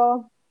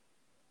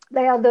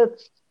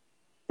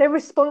they're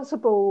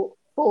responsible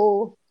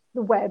for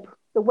the web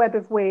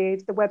of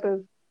weird, the web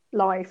of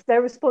life.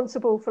 They're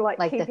responsible for like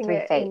keeping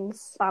it in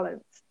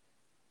balance.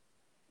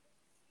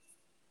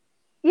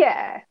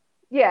 Yeah.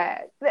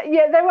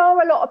 There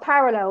are a lot of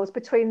parallels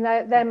between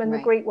them and the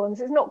Greek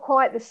ones. It's not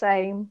quite the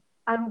same.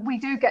 And we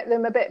do get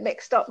them a bit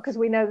mixed up because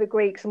we know the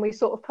Greeks and we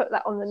sort of put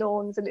that on the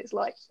Norns, and it's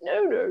like,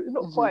 no,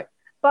 not quite.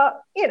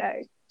 But, you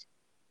know,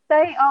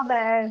 they are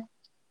there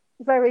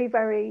very,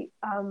 very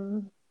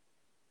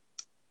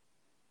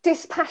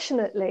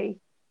dispassionately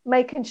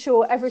making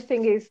sure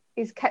everything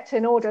is kept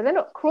in order. They're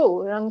not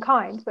cruel and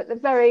unkind, but they're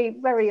very,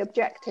 very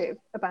objective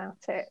about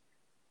it.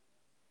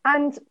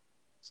 And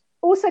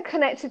also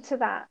connected to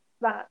that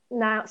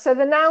now. So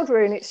the Naud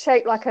rune, it's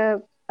shaped like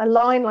a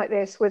line like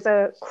this with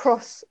a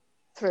cross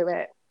through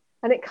it.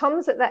 And it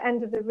comes at the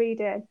end of the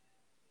reading.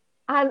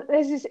 And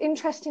there's this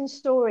interesting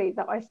story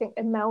that I think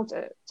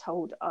Imelda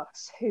told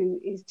us, who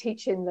is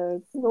teaching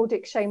the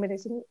Nordic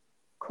shamanism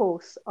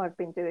course I've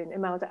been doing,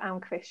 Imelda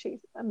Almqvist. She's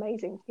an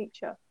amazing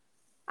teacher.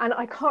 And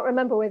I can't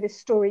remember where this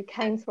story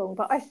came from,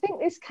 but I think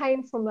this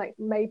came from like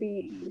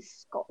maybe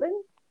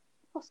Scotland,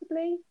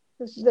 possibly,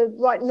 the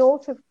right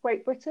north of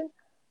Great Britain.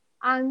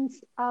 And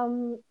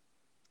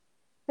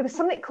there was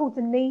something called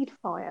the Need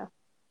Fire.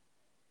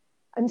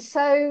 And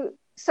so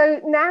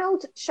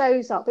Naud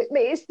shows up. It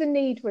is the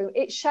Need room.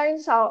 It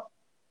shows up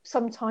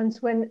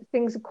sometimes when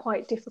things are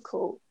quite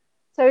difficult.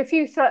 So if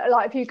you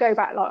go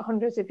back like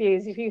hundreds of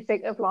years, if you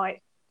think of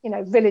like, you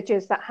know,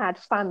 villages that had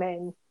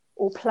famine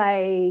or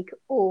plague,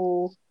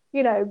 or,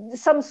 you know,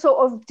 some sort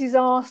of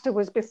disaster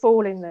was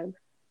befalling them,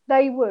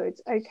 they would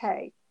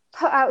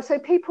put out. So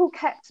people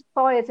kept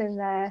fires in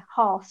their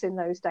hearths in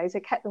those days. They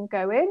kept them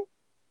going,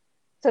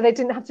 so they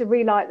didn't have to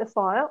relight the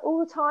fire all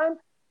the time.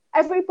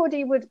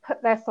 Everybody would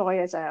put their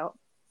fires out.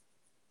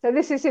 So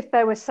this is if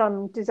there was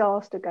some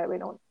disaster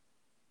going on.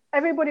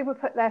 Everybody would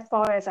put their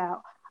fires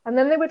out, and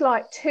then they would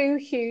light 2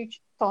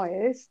 huge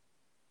fires,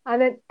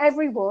 and then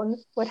everyone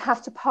would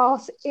have to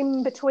pass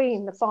in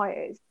between the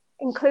fires,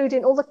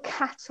 including all the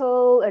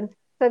cattle. And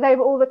so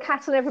all the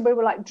cattle and everybody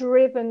were like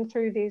driven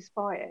through these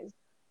fires.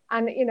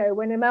 And, you know,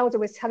 when Imelda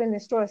was telling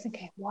this story, I was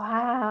thinking,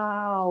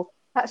 wow,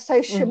 that's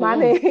so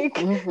shamanic,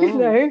 you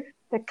know,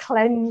 the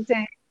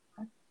cleansing,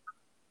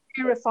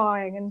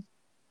 purifying.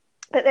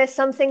 But there's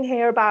something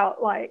here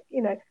about, like,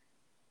 you know,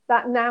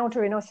 that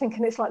Naudrin. I was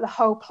thinking it's like the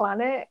whole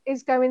planet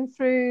is going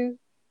through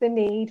the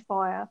Need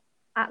Fire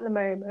at the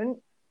moment.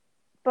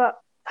 But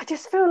I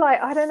just feel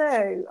like, I don't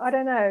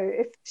know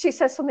if she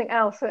says something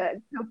else that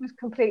will just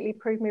completely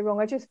prove me wrong.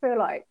 I just feel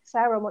like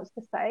Sarah wants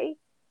to say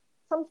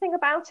something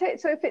about it.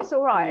 So if it's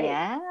all right,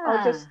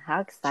 I'll just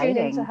tune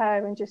into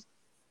her and just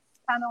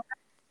stand on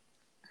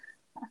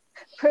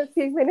for a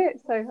few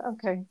minutes. So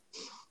okay.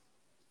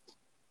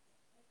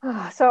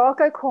 So I'll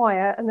go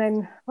quiet, and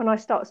then when I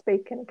start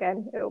speaking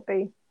again, it'll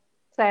be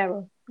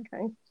Sarah.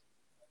 Okay.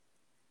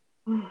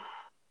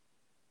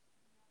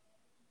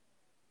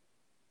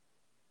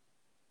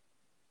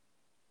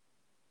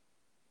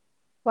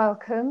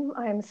 Welcome,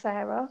 I am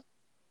Sarah.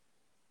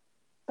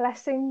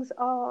 Blessings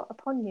are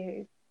upon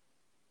you.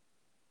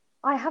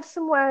 I have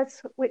some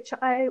words which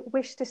I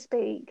wish to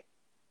speak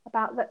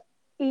about the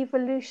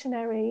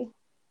evolutionary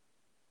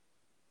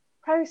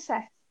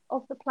process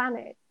of the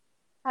planet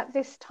at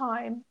this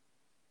time,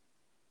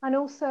 and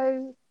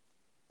also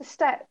the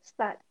steps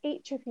that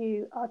each of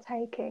you are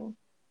taking.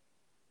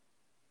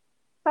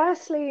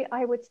 Firstly,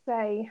 I would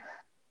say,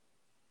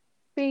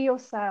 be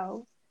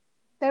yourselves.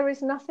 There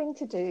is nothing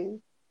to do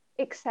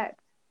except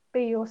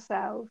be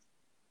yourselves.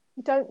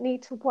 You don't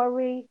need to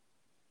worry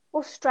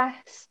or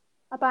stress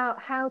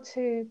about how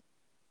to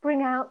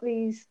bring out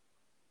these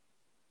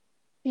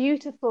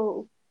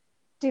beautiful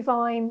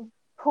divine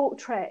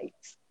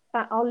portraits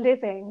that are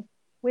living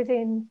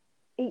within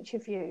each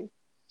of you.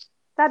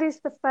 That is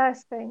the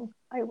first thing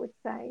I would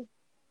say.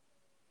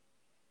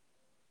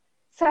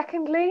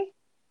 Secondly,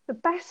 the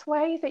best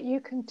way that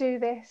you can do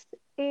this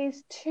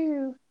is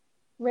to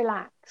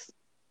relax.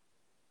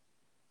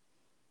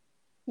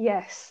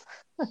 Yes,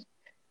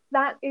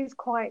 that is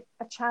quite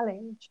a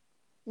challenge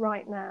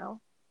right now.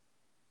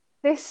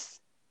 This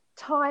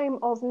time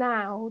of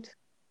Naud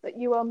that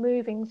you are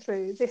moving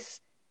through, this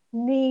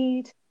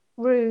Need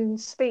rune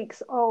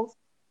speaks of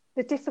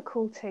the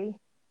difficulty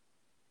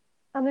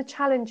and the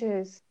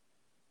challenges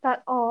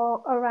that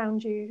are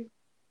around you.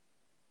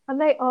 And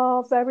they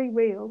are very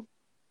real.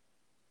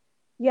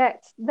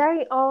 Yet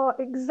they are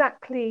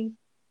exactly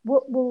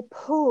what will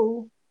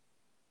pull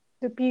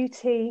the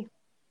beauty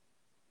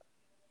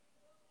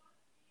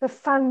the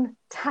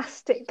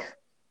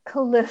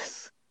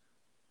fantasticalness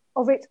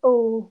of it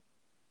all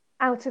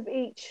out of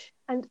each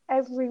and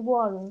every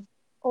one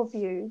of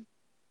you.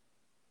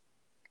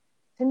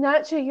 To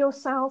nurture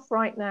yourself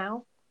right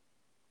now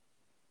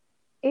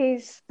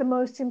is the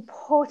most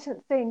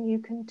important thing you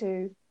can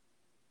do.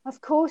 Of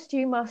course,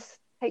 you must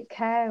take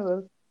care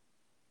of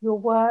your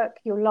work,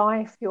 your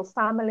life, your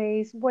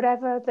families,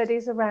 whatever that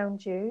is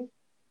around you.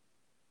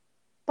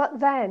 But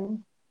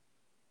then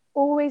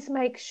always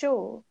make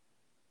sure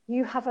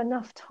you have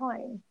enough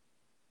time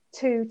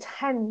to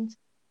tend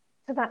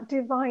to that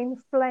divine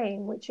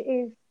flame which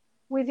is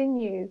within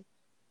you.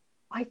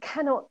 I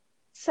cannot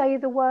say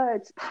the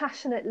words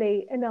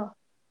passionately enough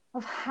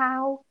of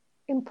how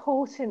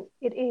important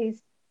it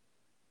is,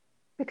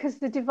 because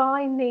the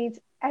divine needs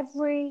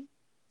every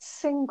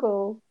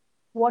single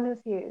one of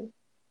you.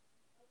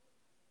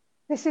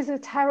 This is a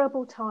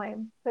terrible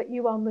time that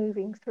you are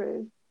moving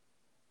through,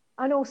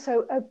 and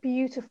also a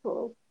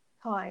beautiful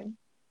time.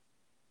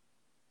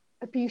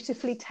 A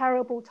beautifully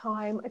terrible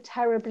time, a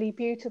terribly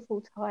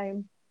beautiful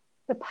time.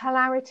 The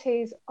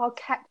polarities are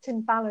kept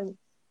in balance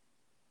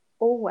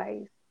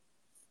always.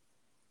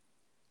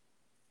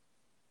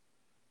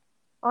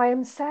 I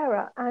am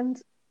Sarah, and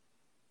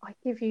I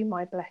give you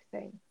my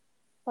blessing.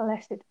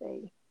 Blessed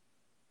be,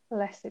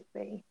 blessed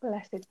be,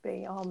 blessed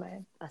be.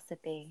 Amen.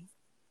 Blessed be.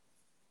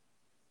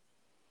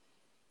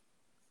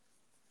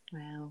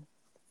 Wow.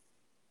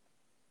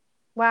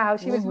 Wow,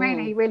 she was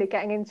really, really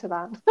getting into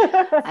that.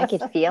 I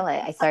could feel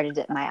it.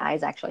 My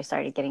eyes actually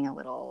started getting a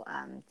little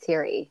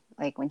teary,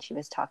 like when she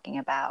was talking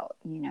about,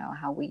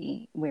 how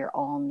we're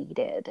all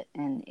needed.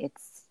 And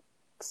it's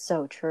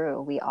so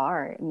true. We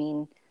are. I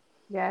mean,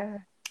 yeah.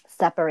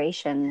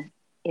 Separation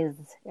is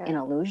an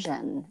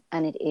illusion,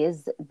 and it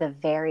is the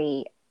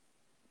very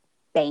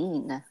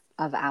bane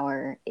of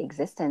our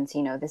existence.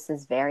 This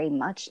is very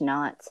much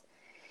not,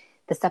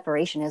 the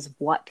separation is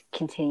what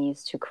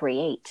continues to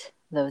create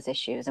those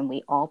issues, and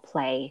we all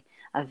play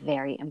a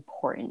very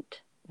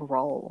important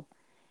role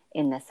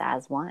in this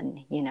as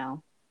one.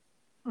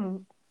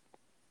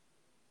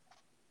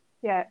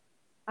 Yeah,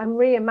 I'm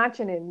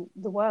reimagining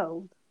the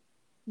world,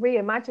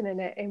 reimagining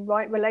it in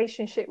right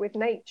relationship with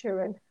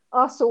nature, and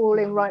us all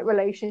in right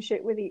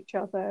relationship with each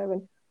other.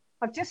 And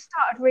I've just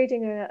started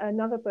reading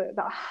another book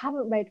that I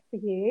haven't read for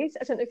years.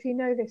 I don't know if you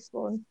know this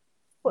one.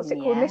 What's it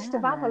called? Mist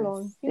of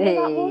Avalon. You know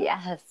that one?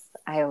 Yes,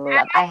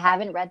 I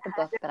haven't read the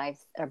book, but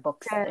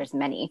there's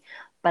many,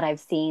 but I've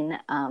seen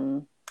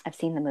the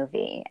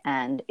movie,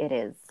 and it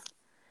is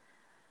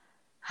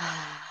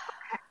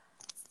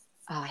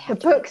the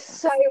book's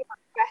so much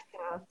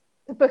better.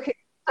 The book is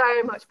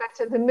so much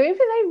better. The movie,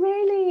 they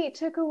really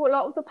took a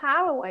lot of the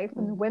power away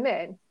from the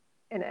women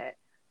in it.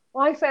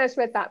 I first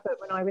read that book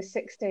when I was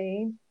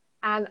 16,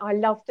 and I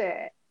loved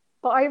it,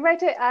 but I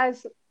read it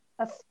as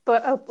a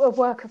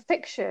work of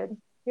fiction,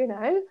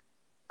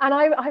 and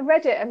I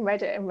read it and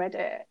read it and read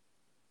it,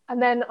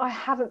 and then I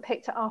haven't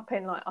picked it up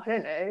in, like, I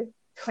don't know,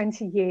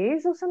 20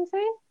 years or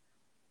something.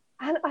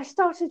 And I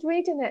started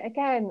reading it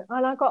again,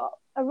 and I got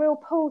a real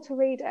pull to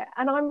read it.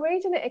 And I'm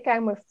reading it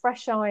again with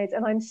fresh eyes,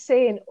 and I'm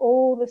seeing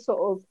all the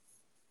sort of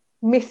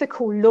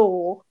mythical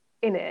lore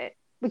in it,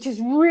 which is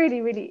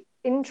really, really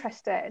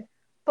interesting.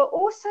 But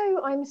also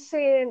I'm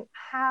seeing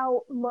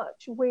how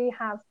much we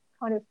have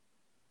kind of,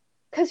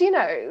 because,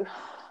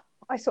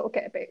 I sort of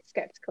get a bit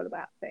skeptical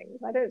about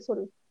things. I don't sort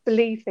of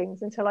believe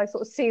things until I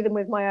sort of see them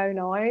with my own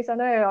eyes. I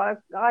know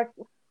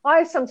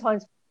I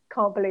sometimes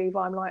can't believe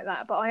I'm like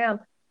that, but I am.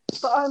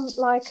 But I'm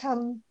like,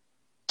 I'm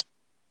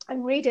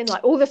reading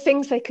like all the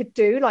things they could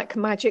do, like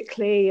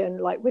magically and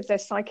like with their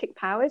psychic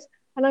powers.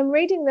 And I'm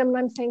reading them and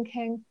I'm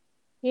thinking,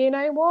 you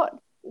know what?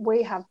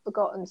 We have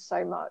forgotten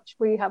so much.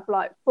 We have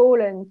like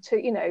fallen to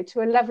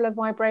a level of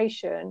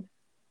vibration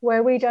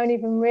where we don't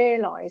even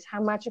realize how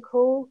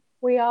magical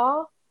we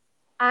are.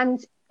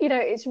 And,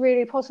 it's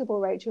really possible,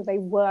 Rachel, they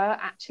were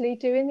actually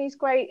doing these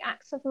great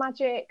acts of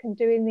magic and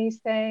doing these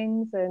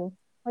things. And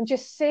I'm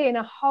just seeing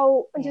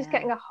just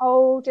getting a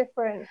whole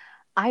different.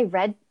 I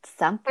read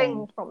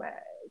something from it.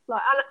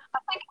 Like, I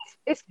think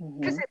it's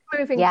because it's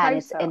moving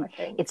closer. And I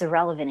think it's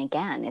irrelevant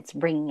again. It's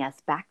bringing us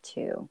back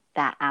to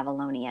that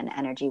Avalonian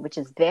energy, which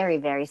is very,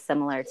 very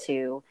similar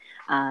to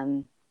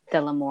the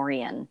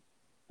Lemurian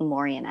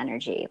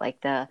energy.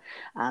 Like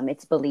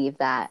it's believed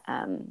that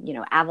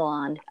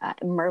Avalon,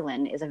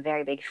 Merlin is a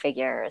very big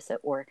figure,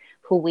 or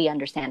who we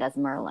understand as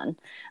Merlin,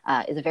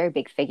 is a very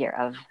big figure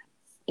of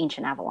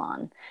ancient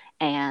Avalon,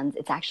 and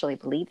it's actually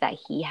believed that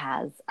he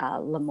has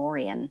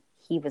Lemurian.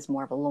 He was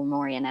more of a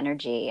Lemurian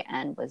energy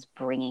and was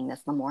bringing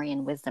this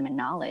Lemurian wisdom and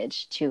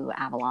knowledge to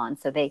Avalon.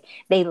 So they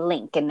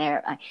link, and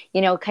they're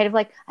kind of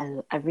like,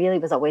 I really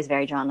was always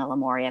very drawn to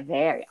Lemuria.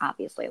 Very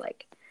obviously,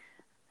 like,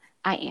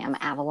 I am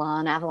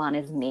Avalon. Avalon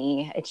is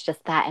me. It's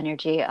just that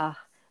energy.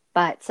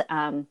 But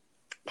kind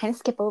of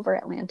skip over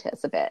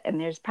Atlantis a bit, and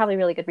there's probably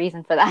really good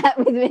reason for that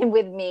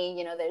with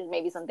me. There's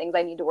maybe some things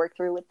I need to work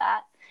through with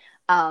that.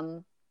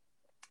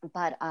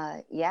 But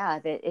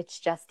it's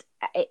just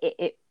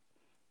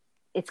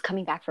it's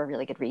coming back for a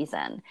really good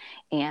reason.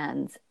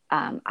 And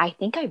I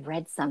think I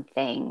read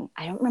something.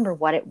 I don't remember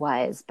what it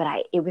was,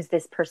 but it was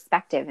this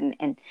perspective,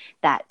 and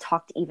that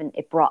talked even.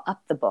 It brought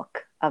up the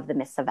book of the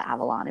Mists of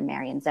Avalon and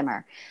Marion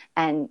Zimmer,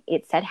 and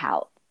it said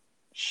how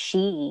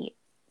she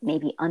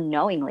maybe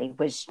unknowingly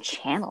was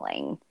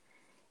channeling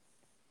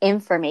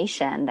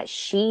information that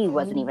she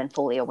wasn't even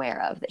fully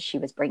aware of, that she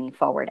was bringing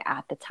forward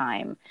at the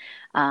time.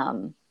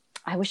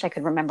 I wish I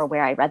could remember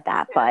where I read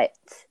that, but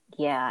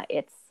yeah,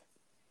 it's.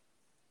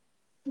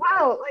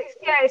 Well,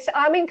 yes,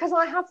 I mean, because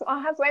I have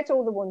read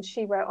all the ones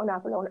she wrote on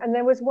Avalon, and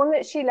there was one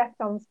that she left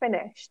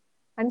unfinished,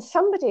 and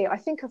somebody, I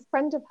think a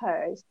friend of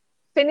hers,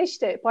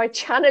 finished it by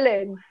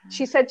channeling.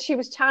 She said she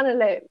was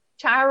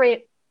channeling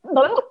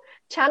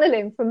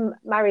from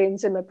Marion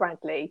Zimmer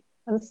Bradley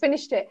and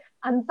finished it,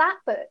 and that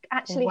book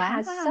actually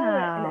has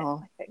Sarah in it,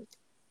 I think.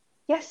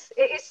 Yes,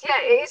 it is. Yeah,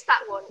 it is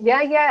that one.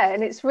 Yeah,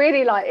 and it's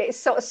really like, it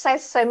sort of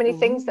says so many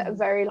things that are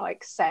very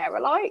like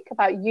Sarah-like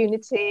about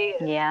unity.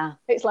 Yeah,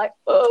 it's like,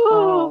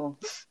 oh.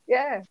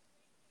 Yeah.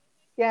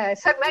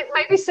 So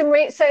maybe so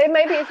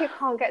maybe if you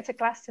can't get to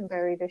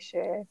Glastonbury this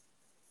year,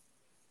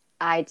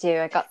 I do.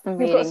 I got some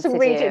reading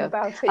to do.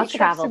 About it. I'll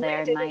travel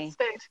there in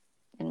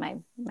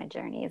my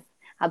journeys.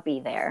 I'll be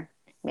there,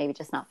 maybe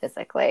just not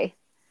physically.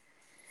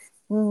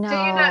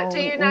 No, do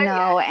you know?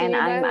 No,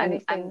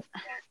 and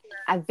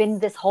I've been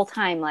this whole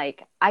time,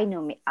 like, I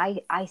know me,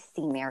 I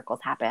see miracles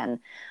happen.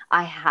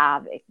 I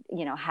have,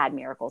 had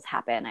miracles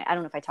happen. I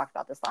don't know if I talked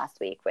about this last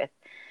week with,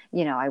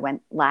 I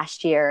went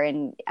last year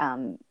and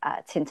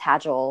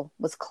Tintagel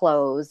was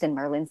closed and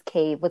Merlin's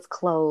Cave was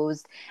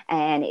closed,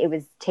 and it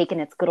was taking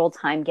its good old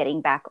time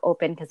getting back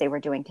open because they were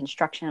doing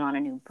construction on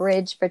a new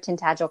bridge for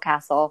Tintagel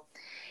Castle.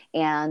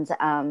 And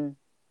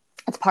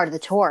it's part of the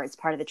tour. It's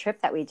part of the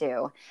trip that we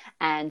do.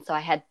 And so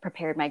I had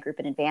prepared my group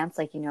in advance.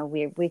 Like,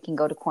 we can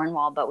go to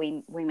Cornwall, but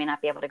we may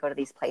not be able to go to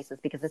these places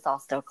because it's all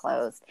still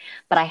closed.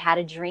 But I had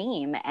a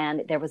dream,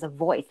 and there was a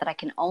voice that I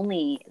can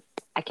only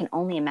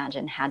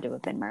imagine had to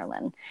have been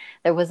Merlin.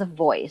 There was a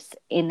voice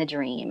in the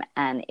dream,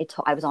 and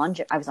I was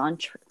on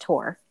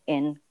tour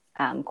in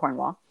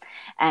Cornwall,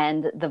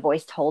 and the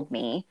voice told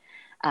me,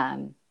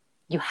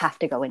 you have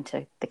to go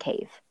into the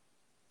cave.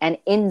 And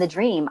in the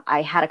dream,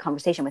 I had a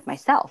conversation with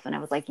myself, and I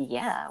was like,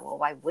 yeah, well,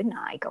 why wouldn't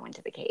I go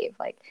into the cave?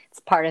 Like, it's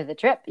part of the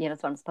trip.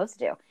 It's what I'm supposed to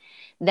do.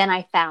 Then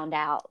I found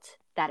out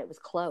that it was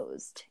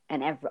closed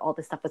and all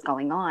this stuff was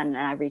going on. And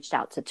I reached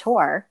out to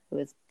Tor, who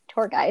is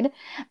tour guide.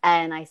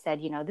 And I said,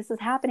 this is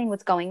happening.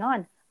 What's going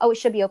on? Oh, it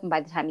should be open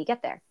by the time you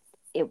get there.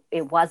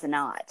 It was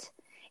not.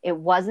 It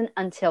wasn't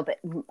until, but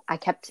I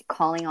kept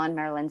calling on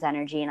Merlin's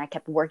energy, and I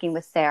kept working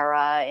with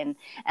Sarah. And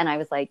I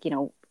was like,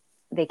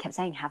 they kept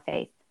saying, have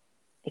faith.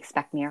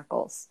 Expect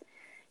miracles.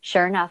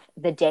 Sure enough,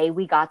 the day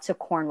we got to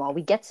Cornwall,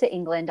 we get to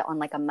England on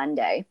like a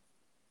Monday,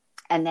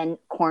 and then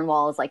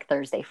Cornwall is like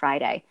Thursday,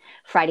 Friday.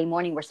 Friday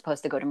morning, we're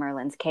supposed to go to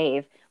Merlin's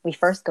Cave. We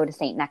first go to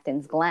St.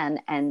 Nectan's Glen,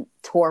 and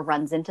Tor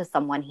runs into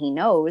someone he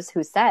knows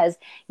who says,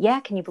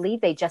 yeah, can you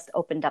believe they just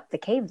opened up the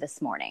cave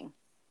this morning?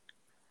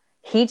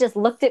 He just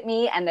looked at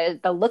me, and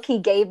the look he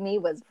gave me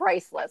was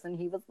priceless. And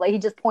he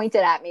just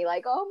pointed at me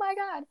like, oh my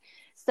God.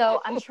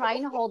 So I'm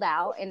trying to hold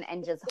out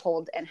and just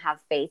hold and have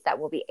faith that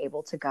we'll be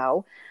able to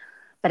go.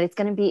 But it's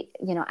going to be,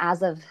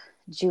 as of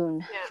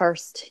June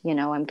 1st,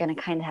 I'm going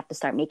to kind of have to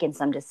start making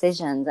some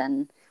decisions.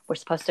 And we're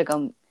supposed to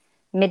go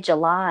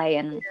mid-July.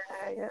 And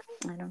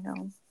I don't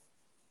know.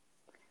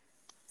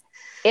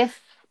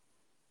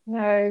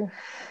 No.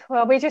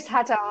 Well, we just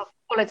had our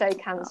holiday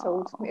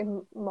cancelled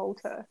in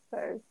Malta.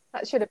 So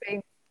that should have been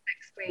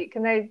next week.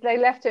 And they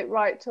left it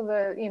right till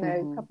the,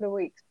 couple of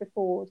weeks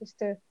before just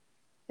to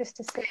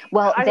see.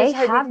 Well, they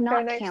have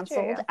not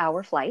canceled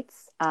our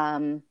flights.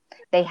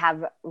 They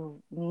have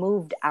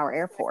moved our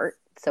airport,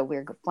 so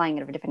we're flying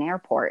out of a different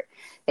airport.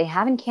 They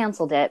haven't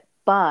canceled it,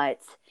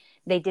 but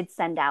they did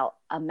send out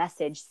a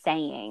message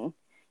saying,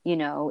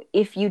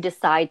 if you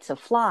decide to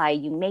fly,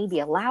 you may be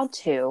allowed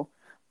to,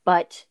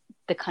 but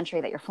the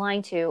country that you're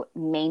flying to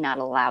may not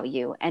allow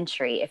you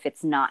entry if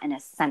it's not an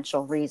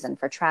essential reason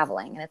for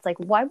traveling. And it's like,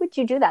 why would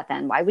you do that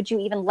then? Why would you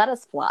even let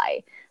us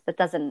fly? That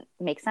doesn't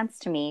make sense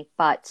to me,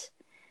 but...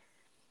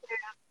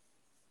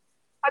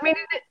 I mean,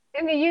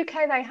 in the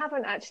UK,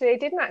 they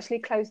didn't actually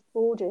close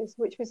borders,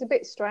 which was a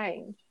bit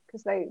strange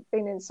because they've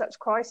been in such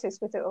crisis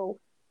with it all.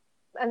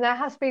 And there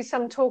has to be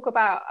some talk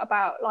about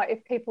like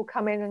if people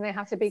come in and they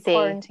have to be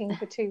quarantined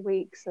for 2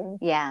 weeks.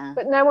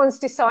 But no one's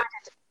decided.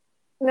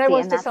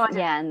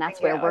 And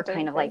that's where we're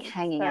kind of like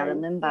hanging out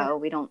in limbo.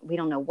 Yeah. We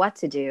don't know what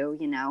to do,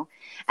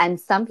 And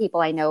some people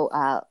I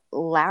know,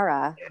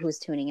 Lara, who's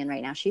tuning in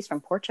right now, she's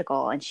from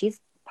Portugal and she's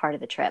part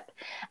of the trip.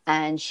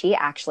 And she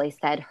actually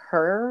said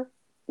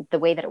the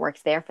way that it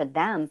works there for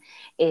them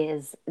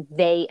is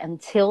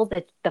until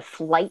the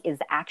flight is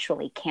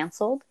actually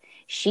canceled,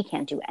 she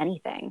can't do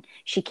anything.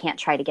 She can't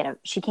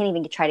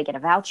even try to get a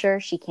voucher.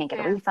 She can't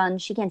get a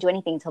refund. She can't do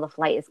anything until the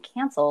flight is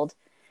canceled.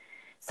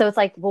 So it's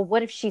like, well,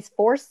 what if she's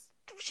forced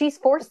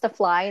to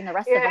fly and the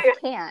rest of us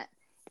can't?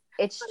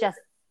 It's just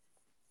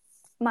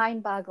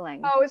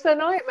mind-boggling. Oh, it's a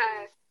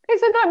nightmare.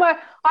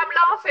 I'm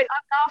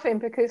laughing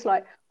because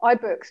like I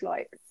booked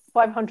like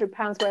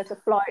 £500 worth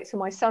of flights for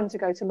my son to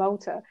go to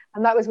Malta,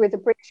 and that was with a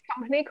British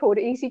company called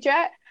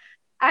EasyJet.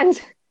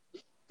 And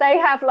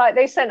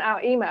they sent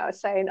out emails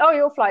saying, oh,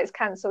 your flight's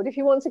cancelled. If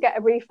you want to get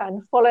a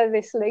refund, follow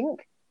this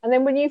link. And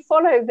then when you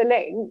follow the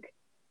link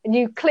and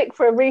you click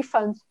for a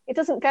refund, it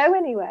doesn't go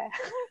anywhere.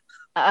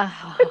 Yeah.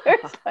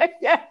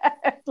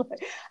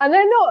 And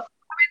they're not,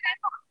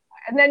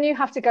 and then you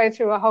have to go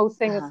through a whole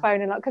thing of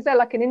phoning up, because they're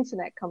like an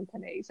internet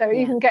company. So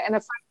even getting a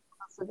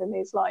phone for them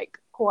is like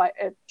quite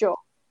a job,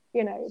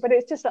 but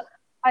it's just,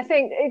 I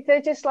think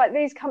they're just like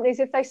these companies,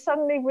 if they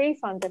suddenly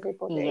refund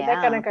everybody, they're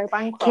going to go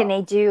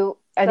bankrupt.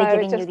 Are they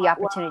giving you the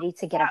opportunity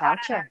to get a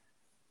voucher?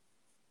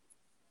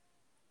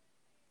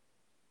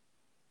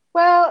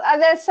 Well,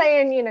 they're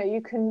saying,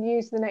 you can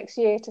use the next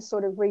year to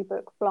sort of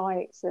rebook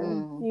flights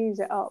and use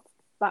it up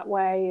that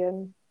way.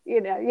 And,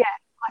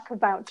 like a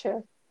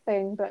voucher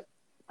thing. But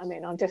I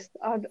mean, I'm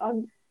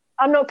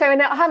not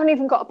going out. I haven't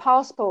even got a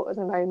passport at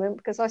the moment,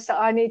 because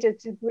I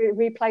needed a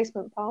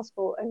replacement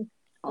passport. And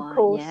of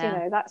course,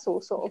 that's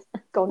all sort of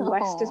gone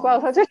west as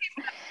well. So I don't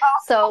even have a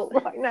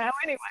passport right now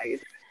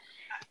anyways.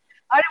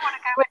 I don't want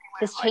to go anywhere.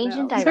 This change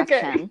in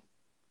direction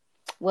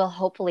will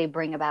hopefully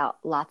bring about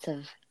lots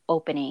of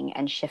opening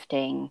and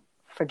shifting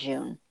for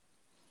June.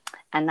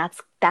 And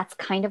that's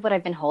kind of what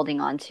I've been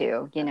holding on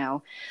to.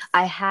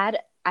 I had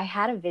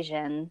a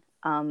vision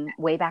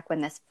way back when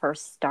this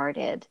first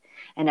started,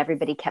 and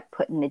everybody kept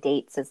putting the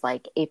dates as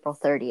like April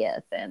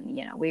 30th, and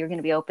we were going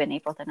to be open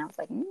April 30th. And I was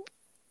like,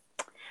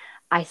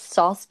 I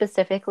saw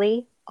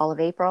specifically all of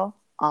April,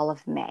 all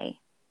of May,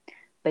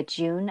 but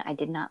June I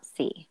did not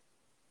see.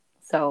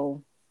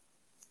 So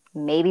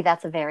maybe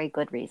that's a very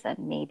good reason.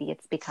 Maybe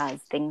it's because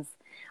things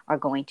are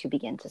going to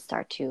begin to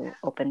start to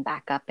open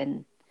back up.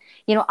 And,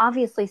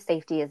 obviously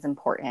safety is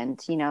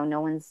important. No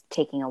one's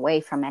taking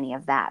away from any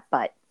of that,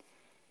 but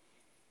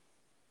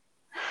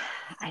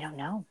I don't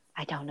know.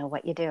 I don't know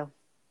what you do.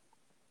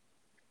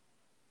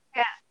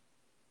 Yeah.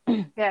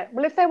 Yeah.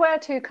 Well, if there were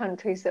two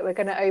countries that were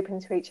going to open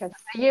to each other,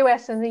 the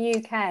US and the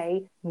UK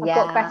have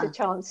got better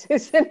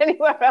chances than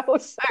anywhere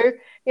else. So,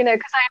 because they're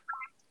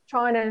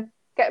trying to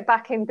get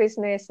back in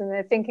business, and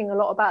they're thinking a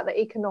lot about the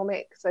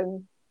economics,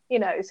 and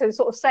so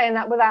sort of saying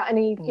that without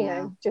any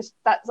just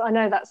I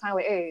know that's how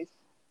it is.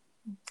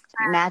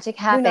 Magic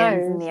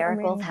happens,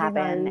 miracles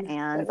happen,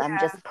 and I'm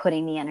just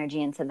putting the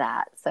energy into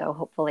that. So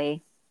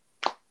hopefully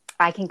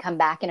I can come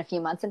back in a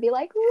few months and be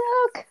like,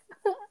 look,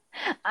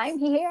 I'm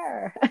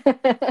here.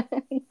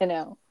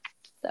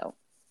 So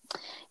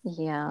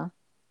yeah.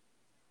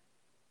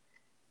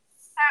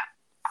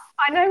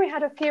 I know we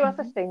had a few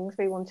other things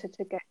we wanted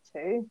to get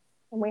to,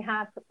 and we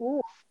have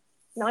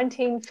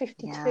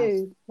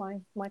 1952. My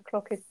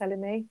clock is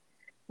telling me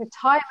the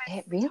time.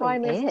 It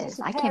really is.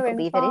 I can't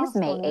believe it is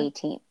May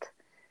 18th.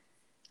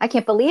 I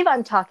can't believe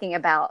I'm talking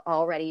about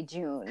already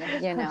June.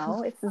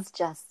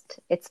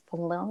 It's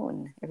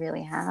flown. It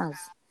really has.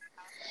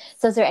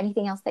 So is there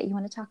anything else that you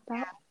want to talk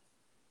about?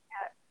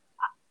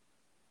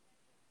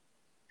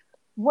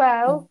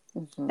 Well,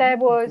 there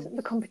was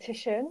the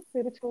competition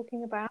we were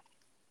talking about.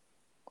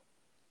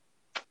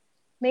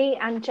 Me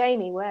and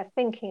Jamie were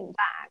thinking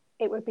that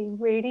it would be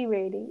really,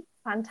 really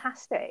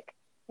fantastic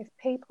if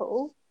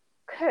people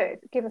could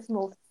give us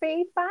more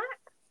feedback,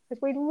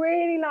 because we'd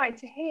really like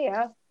to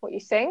hear what you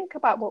think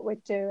about what we're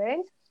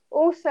doing.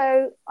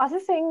 Also, other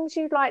things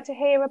you'd like to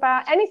hear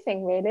about,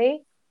 anything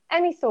really,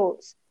 any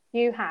thoughts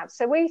you have.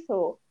 So we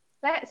thought,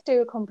 let's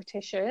do a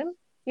competition.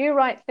 You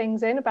write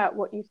things in about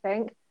what you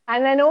think.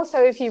 And then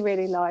also, if you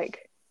really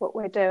like what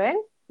we're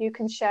doing, you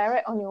can share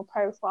it on your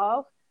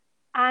profile.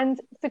 And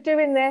for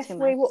doing this,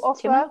 we will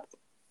offer,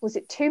 was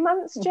it 2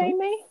 months,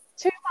 Jamie?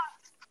 2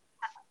 months.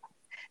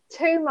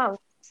 2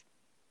 months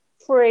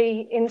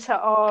free into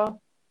our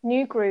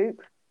new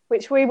group,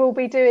 which we will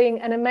be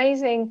doing an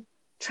amazing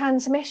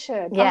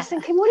transmission. I was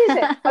thinking, what is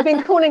it? I've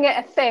been calling it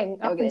a thing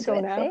up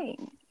until now. We're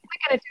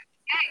going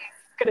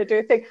to do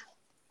a thing. It's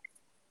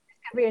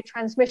going to be a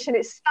transmission.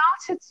 It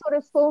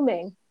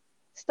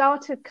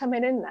started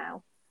coming in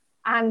now.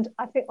 And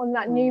I think on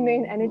that new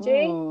moon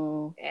energy,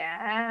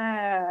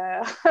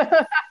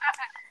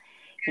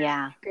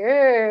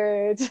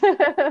 good.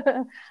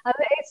 And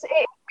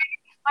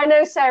I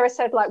know Sarah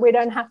said, like, we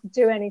don't have to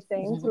do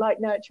anything to like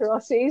nurture our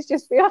seeds,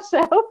 just be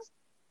ourselves.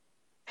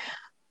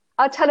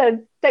 I'll tell her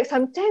next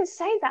time, don't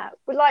say that.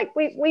 But like,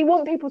 we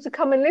want people to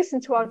come and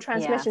listen to our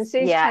transmissions.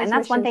 And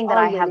that's one thing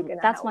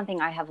that one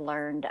thing I have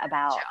learned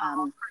about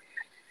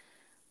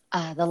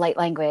the light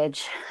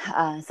language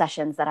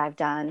sessions that I've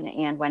done.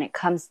 And when it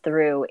comes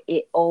through,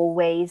 it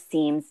always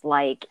seems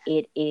like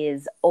it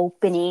is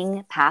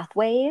opening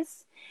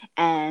pathways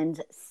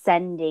and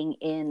sending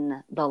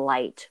in the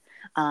light.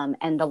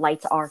 And the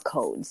lights are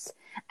codes.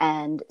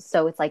 And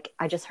so it's like,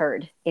 I just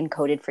heard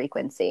encoded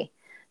frequency.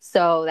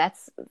 So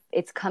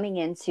it's coming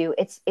into,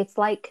 it's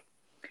like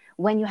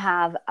when you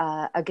have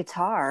a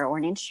guitar or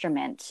an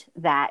instrument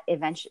that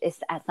eventually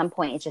at some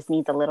point, it just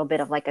needs a little bit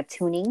of like a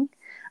tuning.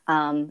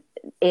 And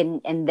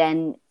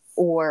then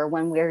or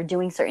when we're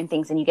doing certain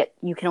things and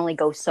you can only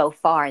go so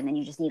far, and then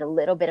you just need a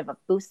little bit of a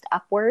boost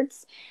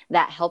upwards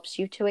that helps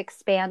you to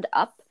expand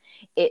up.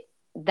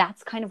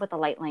 That's kind of what the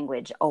light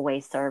language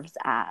always serves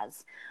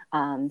as.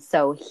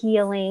 So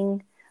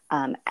healing,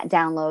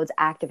 downloads,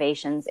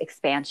 activations,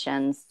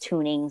 expansions,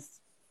 tunings.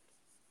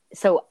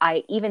 So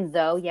even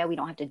though, we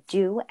don't have to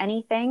do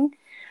anything,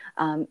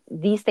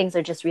 these things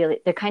are just really,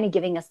 they're kind of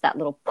giving us that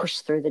little push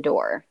through the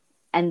door,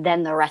 and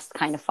then the rest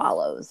kind of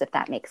follows, if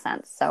that makes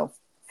sense. So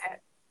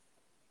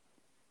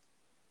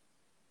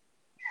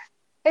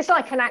it's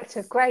like an act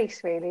of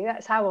grace, really.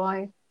 That's how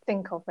I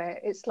think of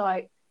it. It's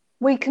like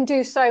we can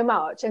do so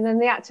much, and then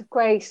the act of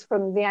grace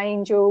from the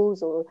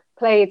angels or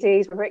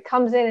Pleiades, where it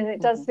comes in and it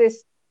does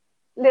this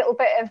little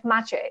bit of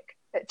magic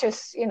that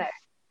just,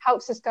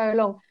 helps us go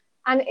along.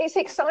 And it's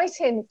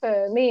exciting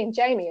for me and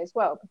Jamie as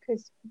well,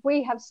 because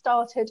we have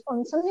started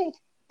on something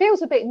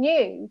feels a bit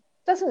new,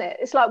 doesn't it?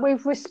 It's like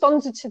we've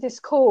responded to this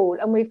call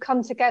and we've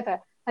come together,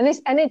 and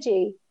this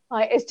energy,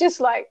 like, it's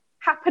just like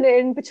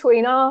happening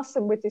between us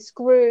and with this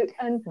group,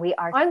 and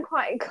I'm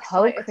quite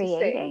excited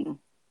co-creating. To see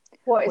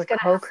what is going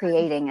to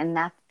co-creating, and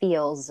that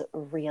feels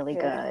really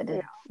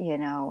good.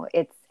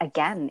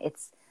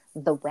 It's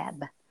the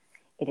web.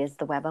 It is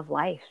the web of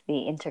life,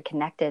 the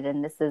interconnected,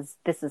 and this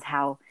is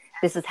how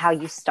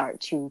you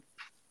start to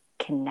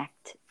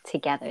connect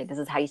together. This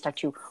is how you start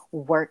to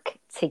work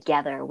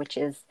together, which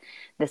is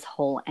this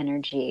whole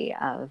energy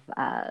of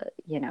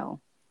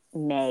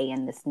May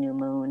and this new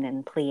moon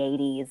and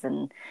Pleiades,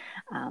 and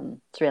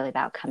it's really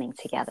about coming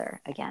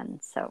together again.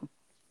 So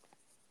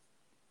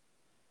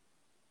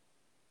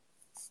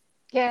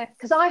yeah,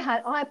 because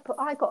I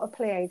got a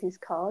Pleiades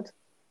card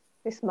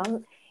this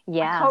month.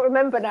 Yeah, I can't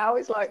remember now.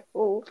 It's like,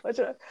 I don't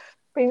know.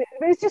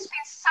 There's just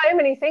been so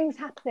many things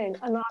happening,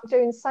 and I'm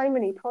doing so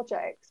many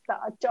projects that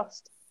are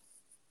just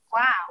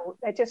wow.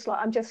 They're just like,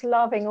 I'm just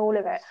loving all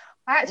of it.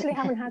 I actually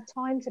haven't had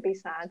time to be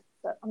sad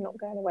that I'm not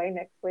going away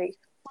next week,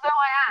 although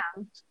I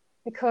am,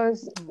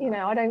 because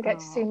I don't get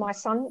to see my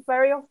son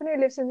very often, who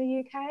lives in the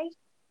UK, and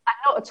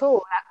not at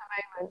all at the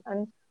moment.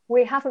 And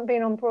we haven't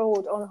been on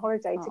board on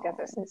holiday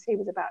together since he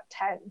was about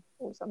 10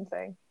 or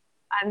something.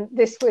 And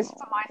this was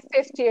for my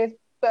 50th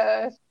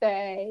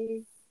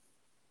birthday.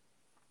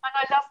 And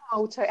I love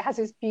Malta. It has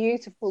this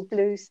beautiful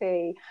blue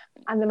sea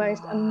and the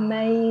most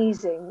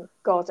amazing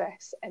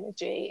goddess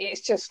energy. It's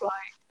just like,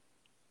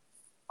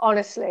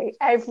 honestly,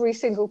 every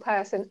single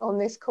person on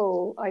this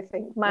call, I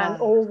think, man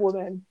or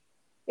woman,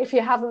 if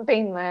you haven't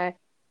been there,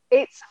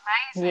 it's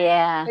amazing.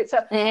 Yeah.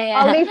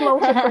 I'll leave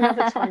Malta for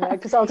another time, though,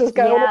 because I'll just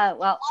go. Yeah,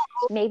 well,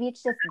 maybe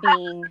it's just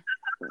being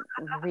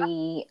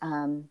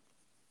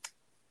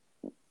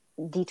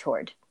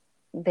detoured.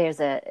 There's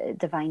a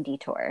divine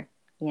detour,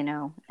 and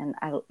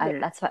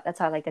that's how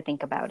I like to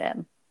think about it.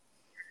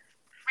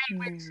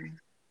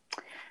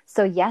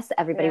 So yes,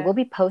 everybody, we'll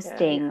be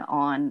posting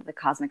on the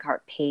Cosmic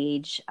Heart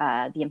page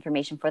the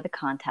information for the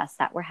contest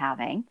that we're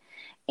having,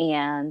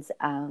 and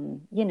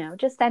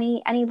just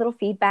any little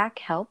feedback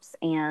helps.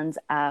 And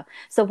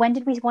so when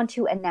did we want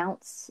to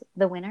announce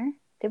the winner?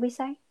 Did we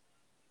say?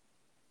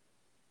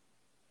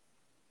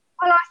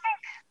 Well,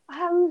 I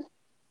think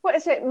what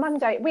is it,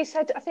 Monday? I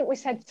think we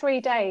said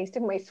 3 days,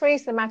 didn't we? 3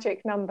 is the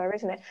magic number,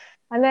 isn't it?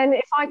 And then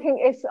if I can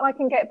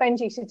get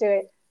Benji to do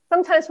it.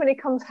 Sometimes when he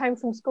comes home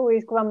from school,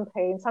 he's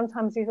grumpy, and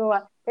sometimes he's all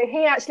right. But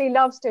he actually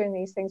loves doing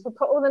these things. We'll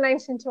put all the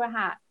names into a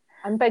hat,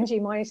 and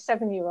Benji, my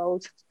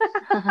 7-year-old,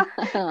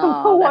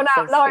 can pull one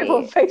out live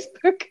on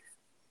Facebook.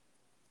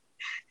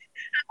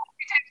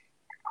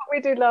 What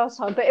we did last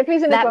time. But if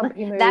he's in a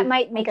grumpy mood, that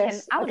might make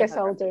him out. I guess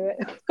I'll do it.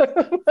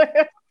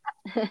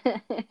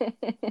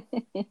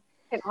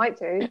 It might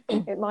do.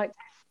 It might do.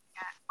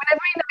 Yeah.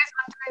 Whenever he knows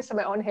I'm doing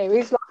something on here,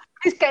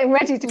 he's getting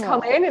ready to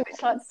come in, and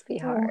it's like,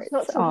 sweetheart,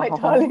 not tonight,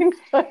 darling.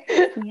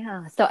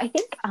 Yeah. So I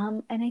think,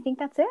 and I think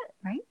that's it,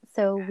 right?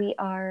 So we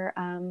are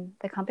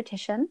the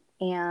competition,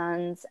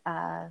 and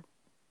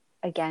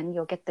again,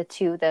 you'll get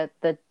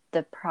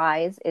the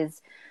prize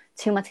is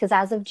 2 months, because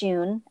as of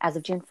June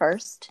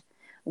 1st,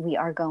 we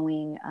are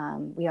going.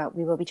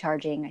 We will be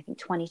charging, I think,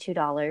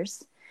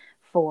 $22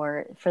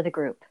 for the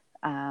group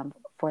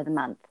for the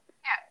month.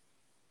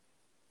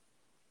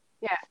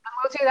 Yeah, and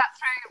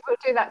we'll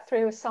do that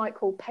through a site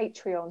called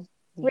Patreon.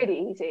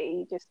 Really easy.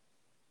 You just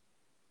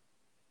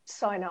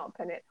sign up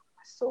and it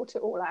sort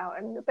it all out,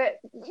 but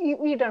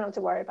you don't have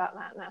to worry about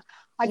that now.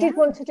 I did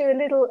want to do a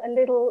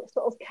little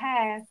sort of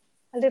care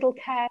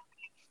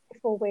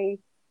before we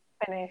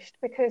finished,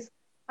 because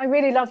I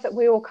really love that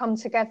we all come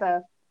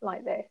together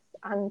like this,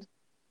 and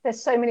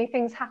there's so many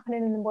things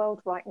happening in the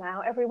world right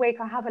now. Every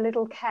week I have a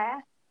little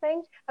care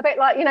thing, a bit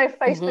like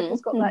Facebook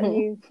has got that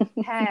new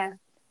care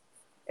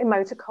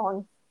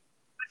emoticon.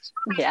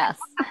 Yes.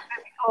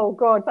 Oh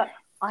God, but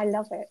I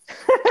love it.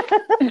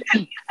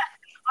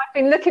 I've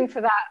been looking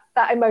for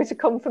that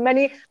emoticon for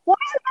many. Why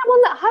isn't there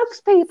one that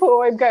hugs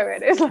people? I'm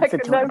going. It's like,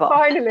 no,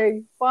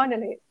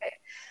 finally.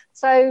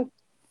 So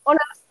on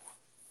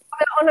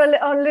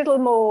a little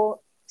more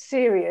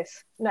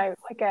serious note,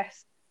 I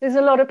guess there's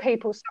a lot of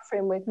people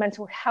suffering with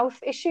mental health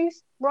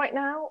issues right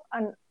now.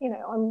 And,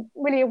 I'm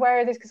really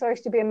aware of this because I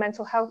used to be a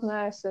mental health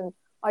nurse, and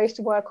I used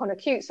to work on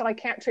acute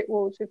psychiatric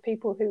wards with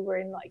people who were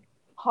in like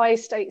high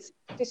states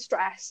of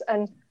distress.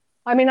 And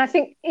I mean, I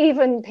think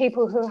even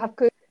people who have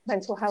good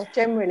mental health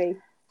generally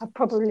have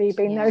probably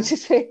been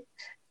noticing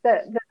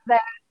that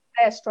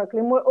they're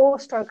struggling. We're all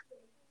struggling.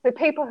 So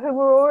people who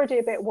were already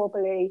a bit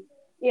wobbly,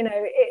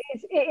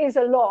 it is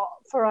a lot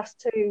for us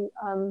to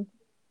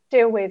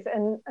deal with.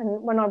 And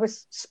when I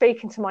was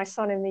speaking to my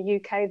son in the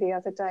UK the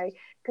other day,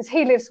 because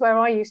he lives where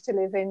I used to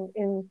live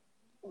in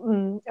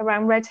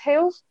around Red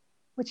Hill,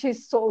 which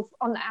is sort of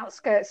on the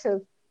outskirts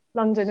of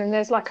London, and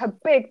there's like a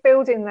big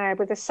building there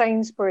with a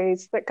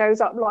Sainsbury's that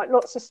goes up like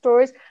lots of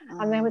stories.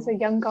 And there was a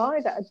young guy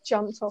that had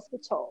jumped off the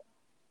top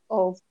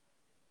of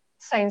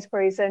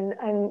Sainsbury's, and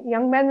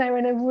young men, they're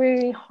in a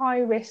really high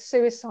risk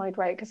suicide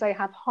rate because they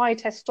have high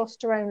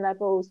testosterone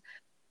levels,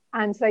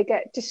 and they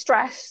get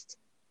distressed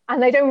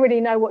and they don't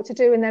really know what to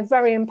do, and they're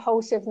very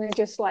impulsive, and they're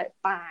just like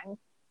bang.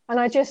 And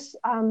I just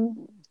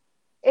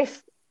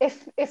if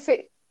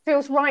it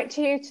feels right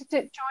to you to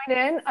join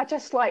in, I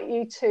just like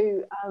you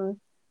to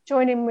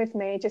join in with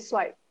me, just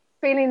like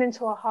feeling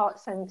into our heart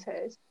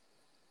centers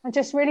and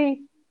just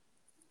really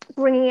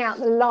bringing out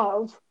the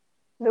love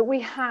that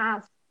we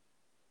have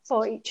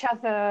for each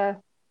other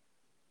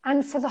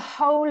and for the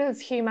whole of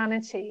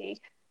humanity,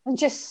 and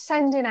just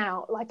sending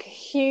out like a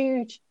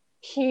huge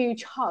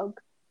hug,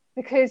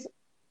 because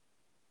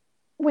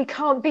we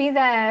can't be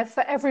there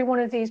for every one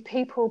of these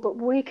people, but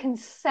we can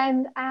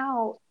send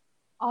out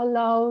our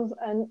love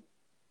and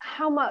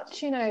how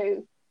much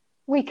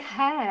we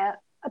care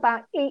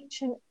about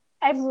each and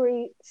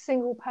every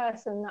single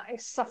person that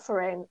is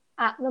suffering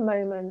at the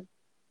moment.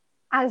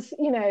 As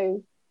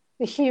the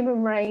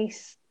human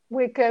race,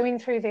 we're going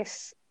through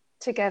this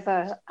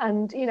together,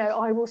 and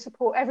I will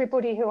support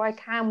everybody who I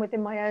can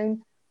within my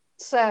own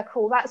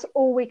circle. That's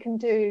all we can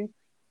do,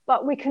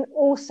 but we can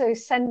also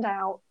send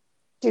out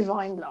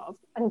divine love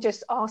and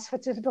just ask for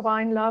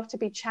divine love to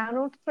be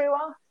channeled through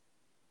us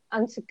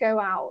and to go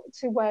out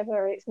to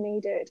wherever it's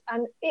needed.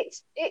 And it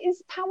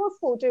is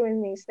powerful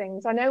doing these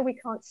things. I know we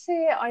can't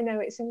see it, I know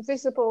it's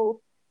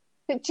invisible,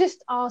 but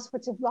just ask for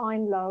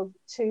divine love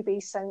to be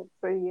sent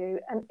through you.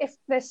 And if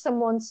there's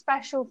someone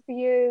special for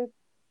you,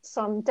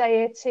 some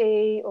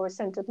deity or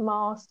ascended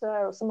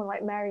master or someone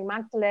like Mary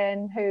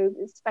Magdalene, who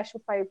is a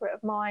special favorite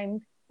of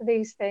mine for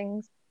these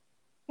things,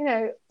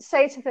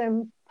 say to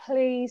them,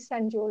 please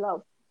send your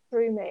love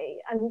through me,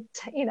 and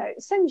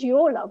send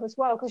your love as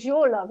well, because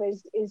your love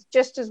is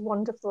just as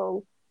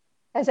wonderful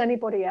as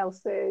anybody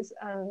else's.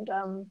 And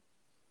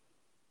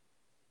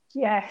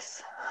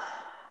yes,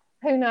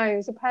 who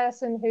knows, a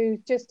person who's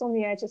just on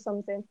the edge of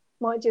something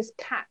might just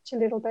catch a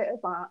little bit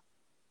of that,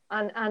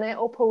 and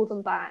it'll pull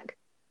them back.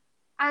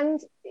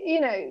 And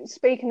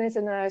speaking as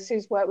a nurse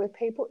who's worked with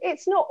people,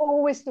 it's not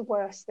always the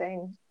worst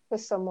thing for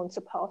someone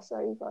to pass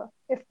over.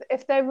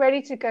 If they're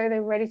ready to go,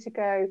 they're ready to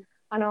go,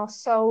 and our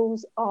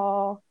souls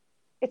are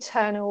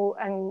eternal,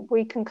 and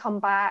we can come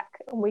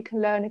back and we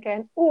can learn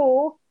again.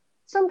 Or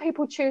some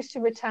people choose to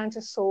return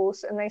to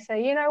source, and they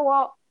say, you know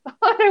what,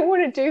 I don't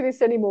want to do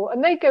this anymore,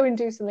 and they go and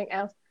do something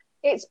else.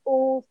 It's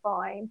all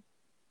fine.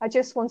 I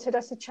just wanted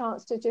us a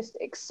chance to just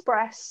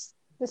express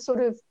the sort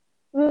of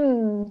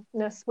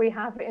ness we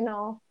have in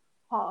our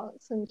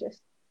hearts, and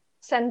just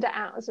send it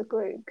out as a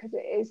group, because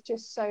it is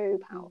just so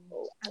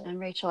powerful. And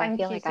Rachel, I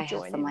feel like I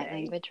have some light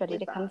language ready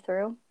to come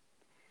through.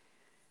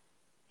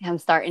 I'm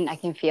starting, I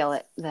can feel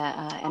it, the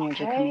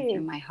energy coming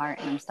through my heart,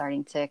 and I'm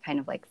starting to kind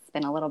of like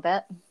spin a little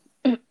bit.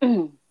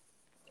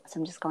 So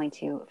I'm just going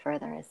to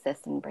further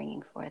assist in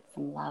bringing forth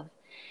some love,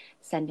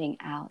 sending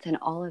out. And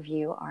all of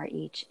you are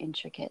each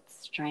intricate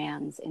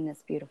strands in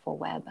this beautiful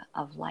web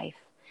of life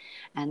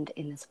and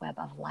in this web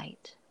of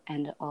light.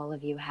 And all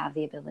of you have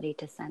the ability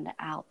to send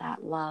out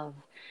that love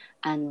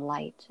and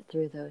light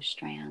through those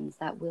strands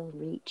that will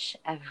reach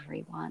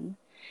everyone,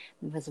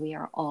 because we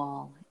are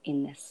all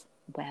in this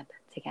web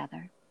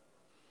together.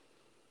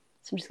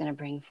 So I'm just going to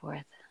bring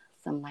forth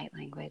some light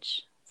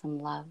language,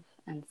 some love,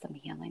 and some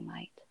healing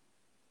light.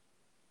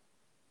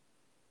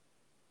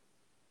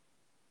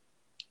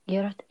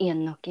 Yerot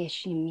enoke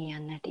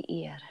shimianet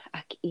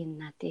ak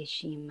innate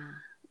shima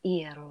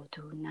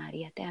erotu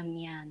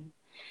nariatamian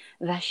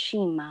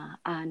vashima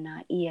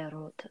ana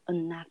erot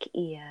unak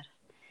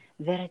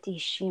verati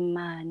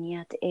shima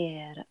niat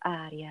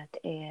ariat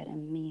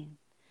min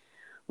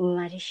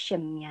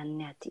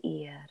marishimianet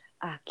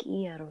ak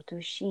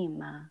erotu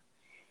shima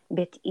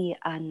bet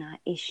ana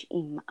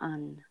ishim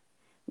an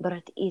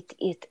brat it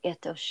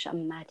eto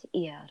shamat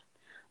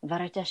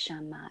varata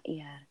shama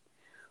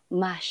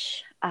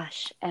mash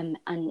ash an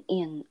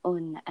in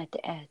un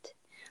et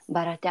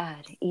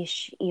baratar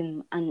ish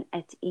im an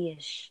et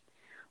ish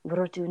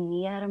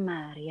vrotunier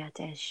mariat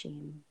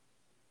eshim.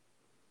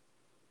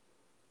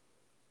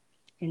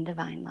 In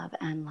divine love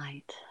and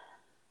light.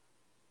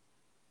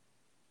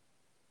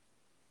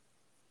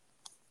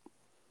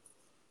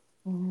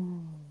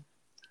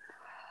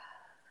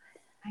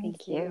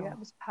 Thank you. That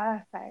was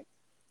perfect.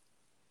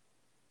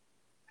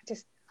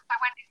 I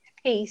went into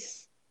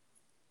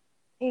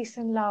peace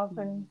and love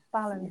and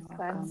balance.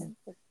 Then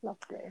it's just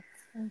lovely.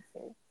 Thank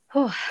you.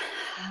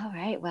 All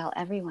right. Well,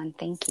 everyone,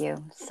 thank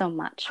you so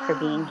much for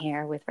being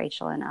here with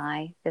Rachel and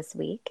I this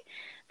week,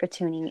 for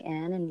tuning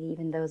in, and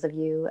even those of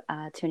you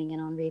tuning in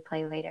on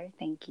replay later.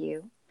 Thank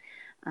you.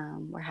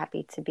 We're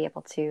happy to be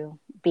able to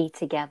be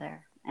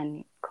together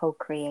and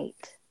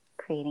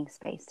creating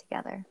space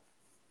together.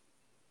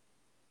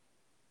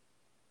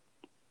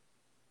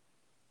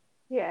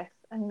 Yes,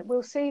 and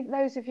we'll see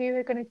those of you who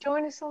are going to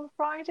join us on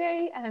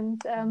Friday,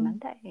 and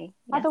Monday. Yes,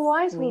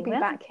 otherwise we'll be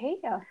back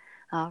here.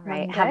 All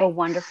right. Monday. Have a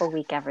wonderful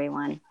week,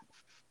 everyone.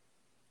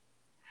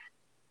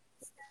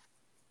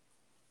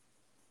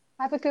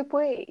 Have a good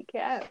week.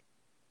 Yeah.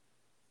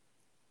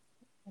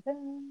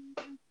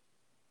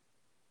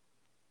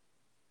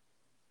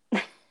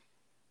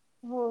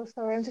 Oh,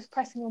 sorry, I'm just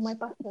pressing all my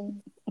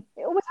buttons.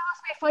 It always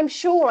asks me if I'm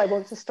sure I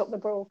want to stop the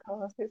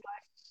broadcast. It's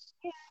like,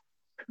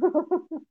 yeah.